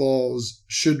that these laws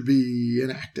should be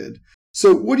enacted.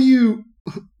 So what do you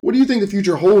think the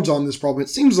future holds on this problem? It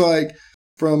seems like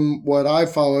from what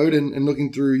I've followed and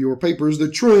looking through your papers, the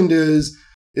trend is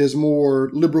more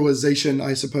liberalization,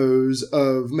 I suppose,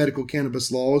 of medical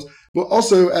cannabis laws, but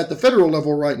also at the federal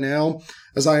level right now,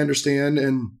 as I understand,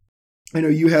 and I know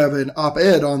you have an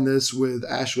op-ed on this with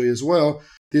Ashley as well.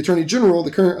 The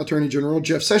current Attorney General,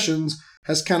 Jeff Sessions,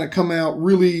 has kind of come out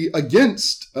really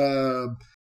against, I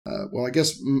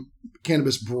guess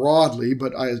cannabis broadly,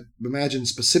 but I imagine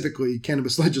specifically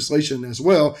cannabis legislation as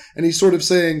well. And he's sort of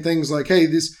saying things like, hey,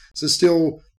 this is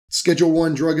still Schedule I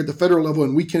drug at the federal level,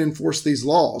 and we can enforce these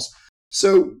laws.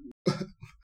 So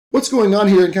what's going on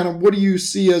here, and kind of what do you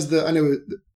see as I know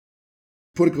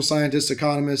political scientists,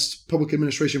 economists, public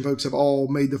administration folks have all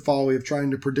made the folly of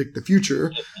trying to predict the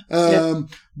future.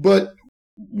 But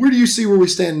where do you see where we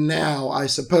stand now, I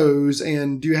suppose,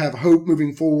 and do you have hope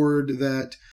moving forward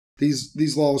that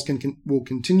these laws will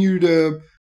continue to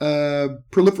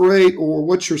proliferate, or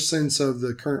what's your sense of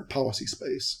the current policy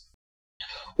space?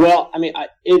 Well, I mean,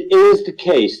 it is the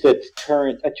case that the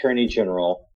current Attorney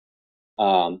General,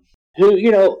 who,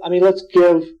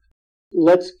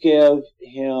 let's give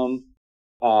him,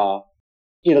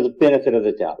 the benefit of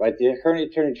the doubt, right? The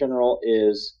current Attorney General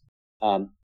is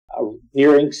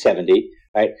nearing 70,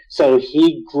 right? So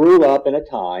he grew up in a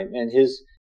time, and his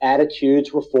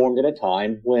attitudes were formed in a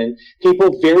time when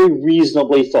people very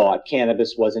reasonably thought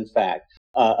cannabis was, in fact,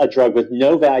 a drug with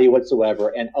no value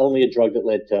whatsoever, and only a drug that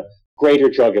led to greater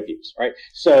drug abuse, right?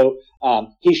 So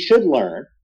he should learn.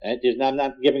 And I'm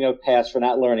not giving a pass for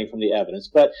not learning from the evidence,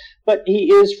 but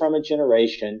he is from a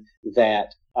generation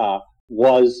that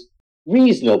was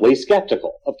reasonably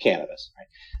skeptical of cannabis, right?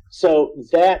 So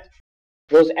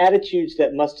those attitudes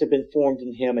that must have been formed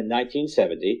in him in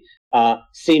 1970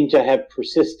 seem to have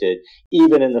persisted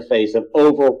even in the face of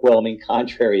overwhelming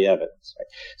contrary evidence. Right?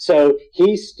 So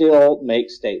he still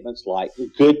makes statements like,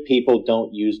 good people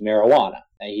don't use marijuana.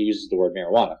 And he uses the word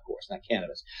marijuana, of course, not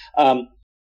cannabis.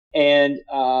 And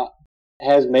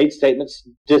has made statements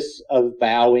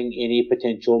disavowing any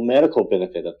potential medical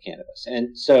benefit of cannabis.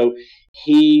 And so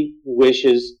he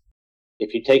wishes,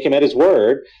 if you take him at his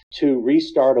word, to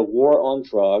restart a war on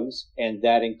drugs, and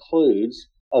that includes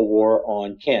a war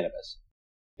on cannabis.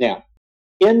 Now,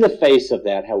 in the face of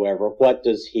that, however, what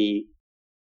does he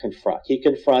confront? He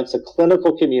confronts a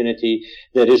clinical community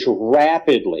that is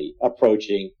rapidly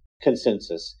approaching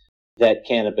consensus that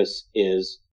cannabis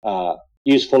is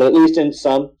useful, at least in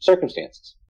some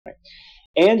circumstances. Right?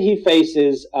 And he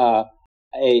faces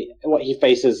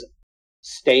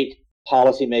state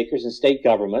policymakers and state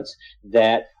governments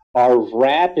that are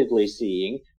rapidly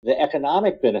seeing the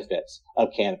economic benefits of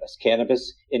cannabis.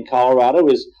 Cannabis in Colorado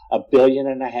is $1.5 billion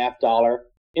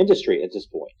industry at this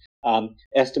point.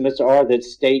 Estimates are that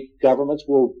state governments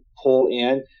will pull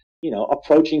in,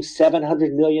 approaching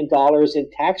 $700 million in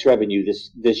tax revenue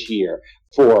this year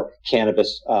for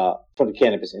cannabis, for the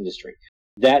cannabis industry.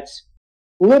 That's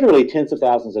literally tens of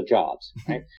thousands of jobs.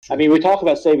 Right? I mean, we talk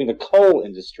about saving the coal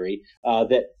industry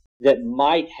that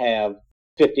might have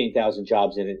 15,000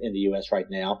 jobs in the U.S. right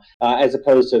now, as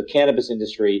opposed to the cannabis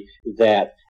industry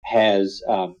that has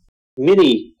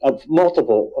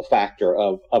multiple factor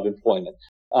of employment.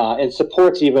 And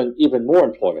supports even more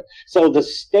employment. So the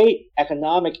state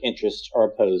economic interests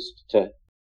are opposed to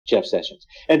Jeff Sessions.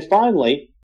 And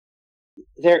finally,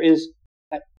 there is,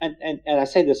 and I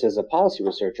say this as a policy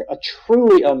researcher, a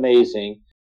truly amazing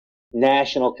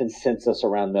national consensus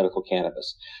around medical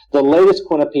cannabis. The latest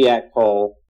Quinnipiac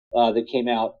poll that came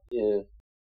out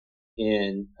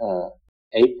in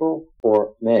April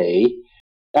or May,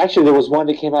 actually there was one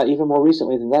that came out even more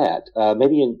recently than that,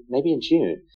 maybe in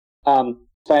June.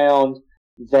 Found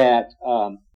that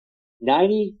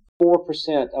 94%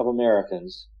 of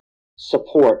Americans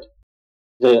support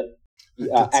the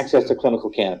access to clinical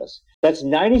cannabis. That's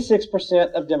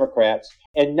 96% of Democrats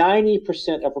and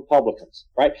 90% of Republicans,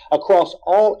 right, across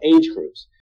all age groups.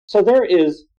 So there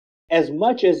is as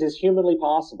much as is humanly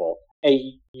possible,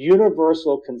 a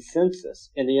universal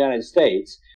consensus in the United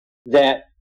States that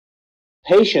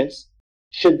patients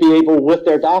should be able, with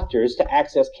their doctors, to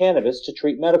access cannabis to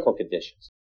treat medical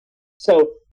conditions.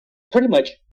 So pretty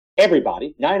much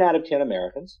everybody, 9 out of 10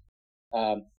 Americans,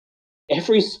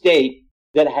 every state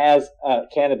that has a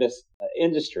cannabis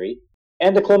industry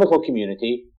and the clinical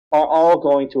community are all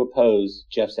going to oppose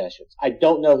Jeff Sessions. I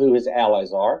don't know who his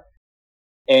allies are,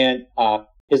 and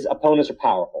his opponents are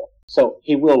powerful, so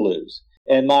he will lose.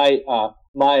 And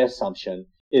my assumption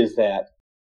is that,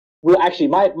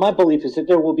 my belief is that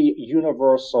there will be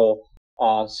universal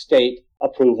state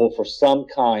approval for some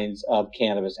kinds of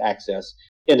cannabis access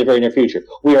in the very near future.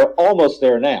 We are almost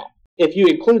there now. If you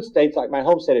include states like my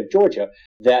home state of Georgia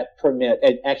that permit,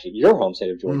 and actually your home state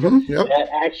of Georgia, that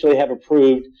actually have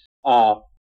approved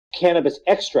cannabis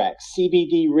extracts,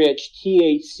 CBD-rich,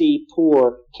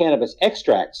 THC-poor cannabis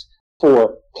extracts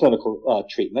for clinical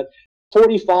treatment,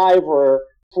 45 or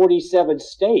 47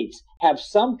 states have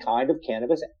some kind of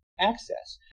cannabis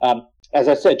access. As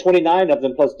I said, 29 of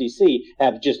them plus DC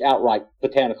have just outright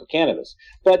botanical cannabis.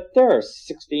 But there are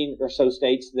 16 or so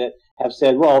states that have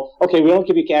said, well, okay, we don't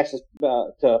give you access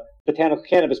to botanical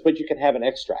cannabis, but you can have an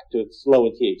extract that's low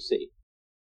in THC.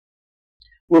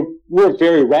 We're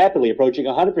very rapidly approaching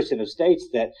 100% of states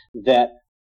that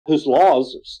whose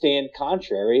laws stand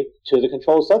contrary to the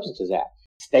Controlled Substances Act.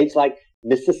 States like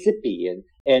Mississippi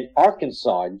and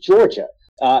Arkansas and Georgia,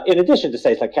 in addition to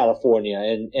states like California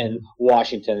and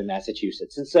Washington and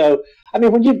Massachusetts. And so,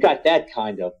 when you've got that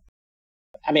kind of,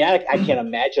 I can't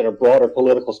imagine a broader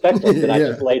political spectrum that I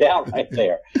just laid out right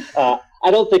there.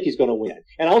 I don't think he's going to win.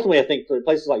 And ultimately, I think for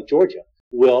places like Georgia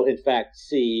will, in fact,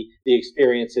 see the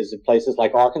experiences of places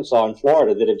like Arkansas and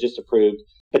Florida that have just approved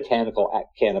botanical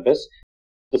cannabis.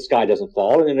 The sky doesn't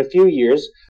fall. And in a few years,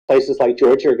 places like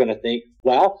Georgia are going to think,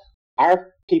 well,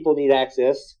 our people need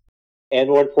access, and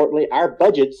more importantly, our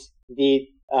budgets need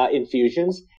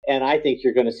infusions. And I think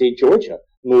you're going to see Georgia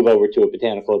move over to a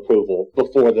botanical approval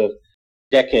before the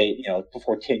decade,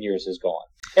 before 10 years is gone.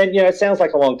 And, it sounds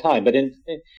like a long time, but in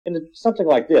something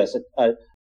like this,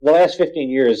 the last 15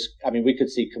 years, we could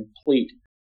see complete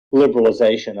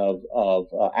liberalization of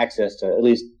access to at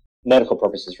least medical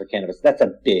purposes for cannabis. That's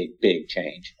a big, big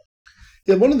change.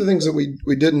 Yeah, one of the things that we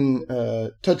didn't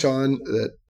touch on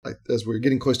that, as we're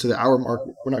getting close to the hour mark,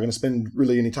 we're not going to spend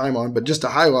really any time on, but just to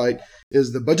highlight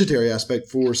is the budgetary aspect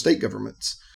for state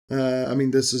governments.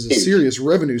 This is a serious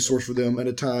revenue source for them at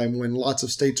a time when lots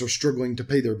of states are struggling to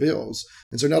pay their bills.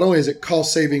 And so not only is it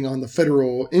cost saving on the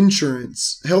federal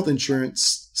health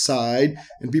insurance side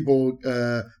and people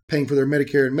paying for their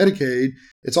Medicare and Medicaid,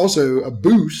 it's also a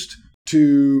boost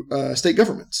to state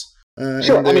governments and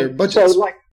their budgets. So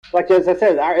like as I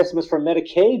said, our estimates for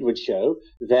Medicaid would show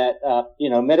that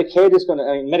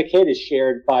Medicaid is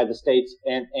shared by the states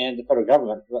and the federal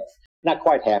government. Not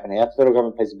quite half and half. The federal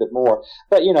government pays a bit more,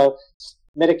 but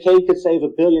Medicaid could save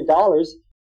 $1 billion.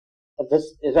 If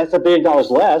that's $1 billion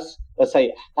less, let's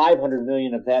say 500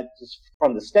 million of that is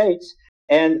from the states,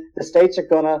 and the states are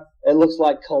gonna, it looks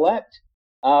like, collect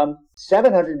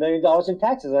 $700 million in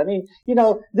taxes.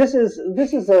 This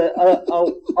is a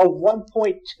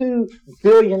 $1.2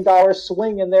 billion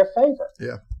swing in their favor.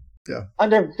 Yeah.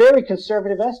 Under very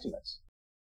conservative estimates.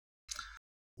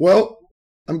 Well,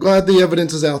 I'm glad the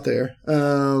evidence is out there.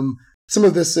 Some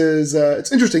of this is,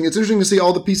 it's interesting. It's interesting to see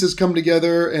all the pieces come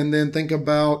together and then think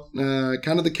about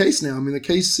kind of the case now. The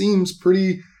case seems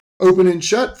pretty open and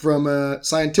shut, from a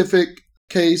scientific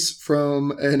case,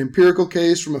 from an empirical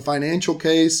case, from a financial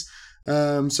case.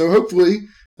 So hopefully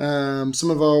some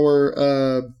of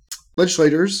our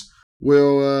legislators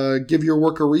will give your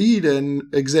work a read and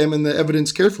examine the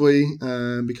evidence carefully,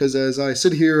 because as I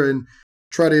sit here and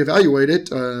try to evaluate it,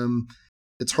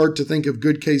 it's hard to think of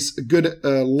good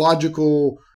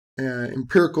logical,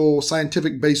 empirical,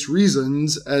 scientific-based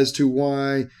reasons as to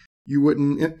why you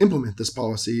wouldn't implement this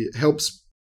policy. It helps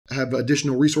have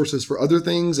additional resources for other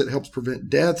things. It helps prevent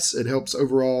deaths. It helps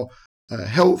overall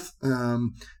health.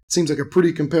 It seems like a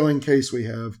pretty compelling case we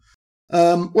have.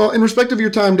 Well, in respect of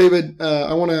your time, David,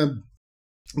 I want to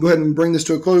go ahead and bring this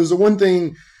to a close. The one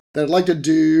thing that I'd like to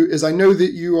do is, I know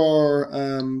that you are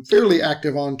fairly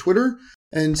active on Twitter.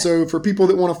 And so for people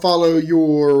that want to follow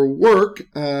your work,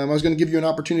 I was going to give you an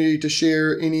opportunity to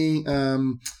share any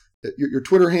your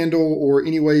Twitter handle or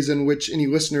any ways in which any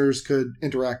listeners could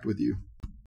interact with you.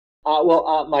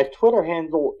 My Twitter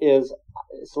handle it's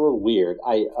a little weird.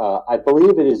 I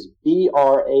believe it is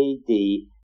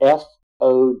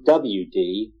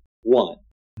BRADFOWD1.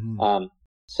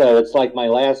 So it's like my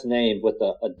last name with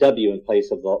a W in place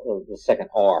of the second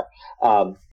R.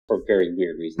 for very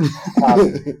weird reasons.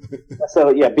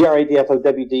 So yeah,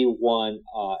 BRADFOWD1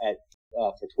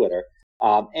 for Twitter.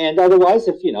 And otherwise,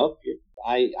 if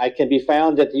I can be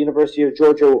found at the University of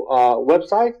Georgia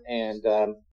website, and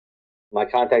my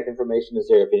contact information is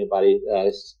there if anybody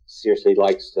seriously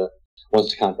wants to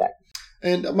contact me.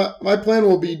 And my plan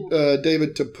will be,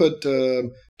 David,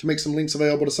 to make some links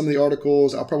available to some of the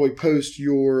articles. I'll probably post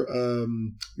your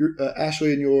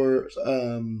Ashley and your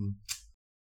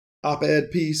op-ed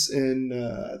piece in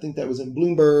I think that was in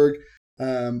Bloomberg.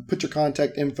 Put your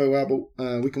contact info out, but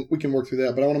we can work through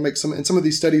that. But I want to make some of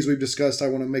these studies we've discussed, I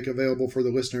want to make available for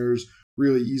the listeners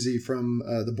really easy from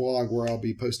the blog where I'll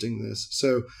be posting this.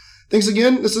 So thanks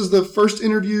again. This is the first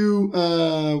interview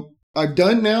I've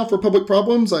done now for Public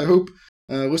Problems. I hope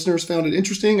listeners found it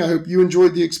interesting. I hope you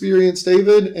enjoyed the experience,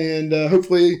 David, and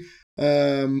hopefully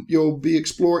you'll be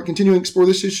continuing to explore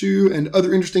this issue and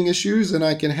other interesting issues, and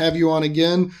I can have you on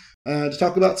again to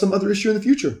talk about some other issue in the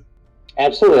future.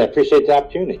 Absolutely. I appreciate the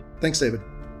opportunity. Thanks, David.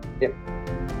 Yep.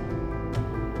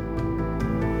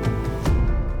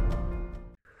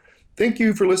 Thank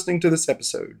you for listening to this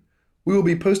episode. We will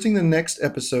be posting the next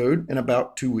episode in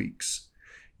about 2 weeks.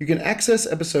 You can access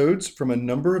episodes from a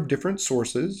number of different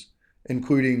sources,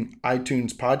 including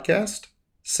iTunes Podcast,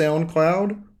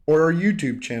 SoundCloud, or our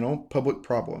YouTube channel, Public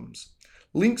Problems.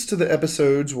 Links to the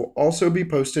episodes will also be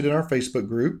posted in our Facebook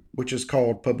group, which is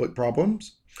called Public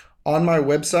Problems, on my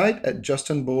website at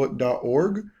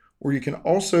justinbullock.org, where you can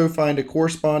also find a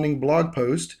corresponding blog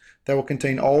post that will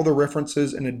contain all the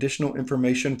references and additional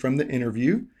information from the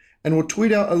interview, and we'll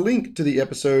tweet out a link to the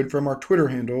episode from our Twitter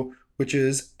handle, which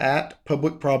is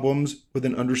 @publicproblems with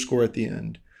an underscore at the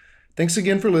end. Thanks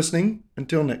again for listening.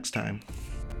 Until next time.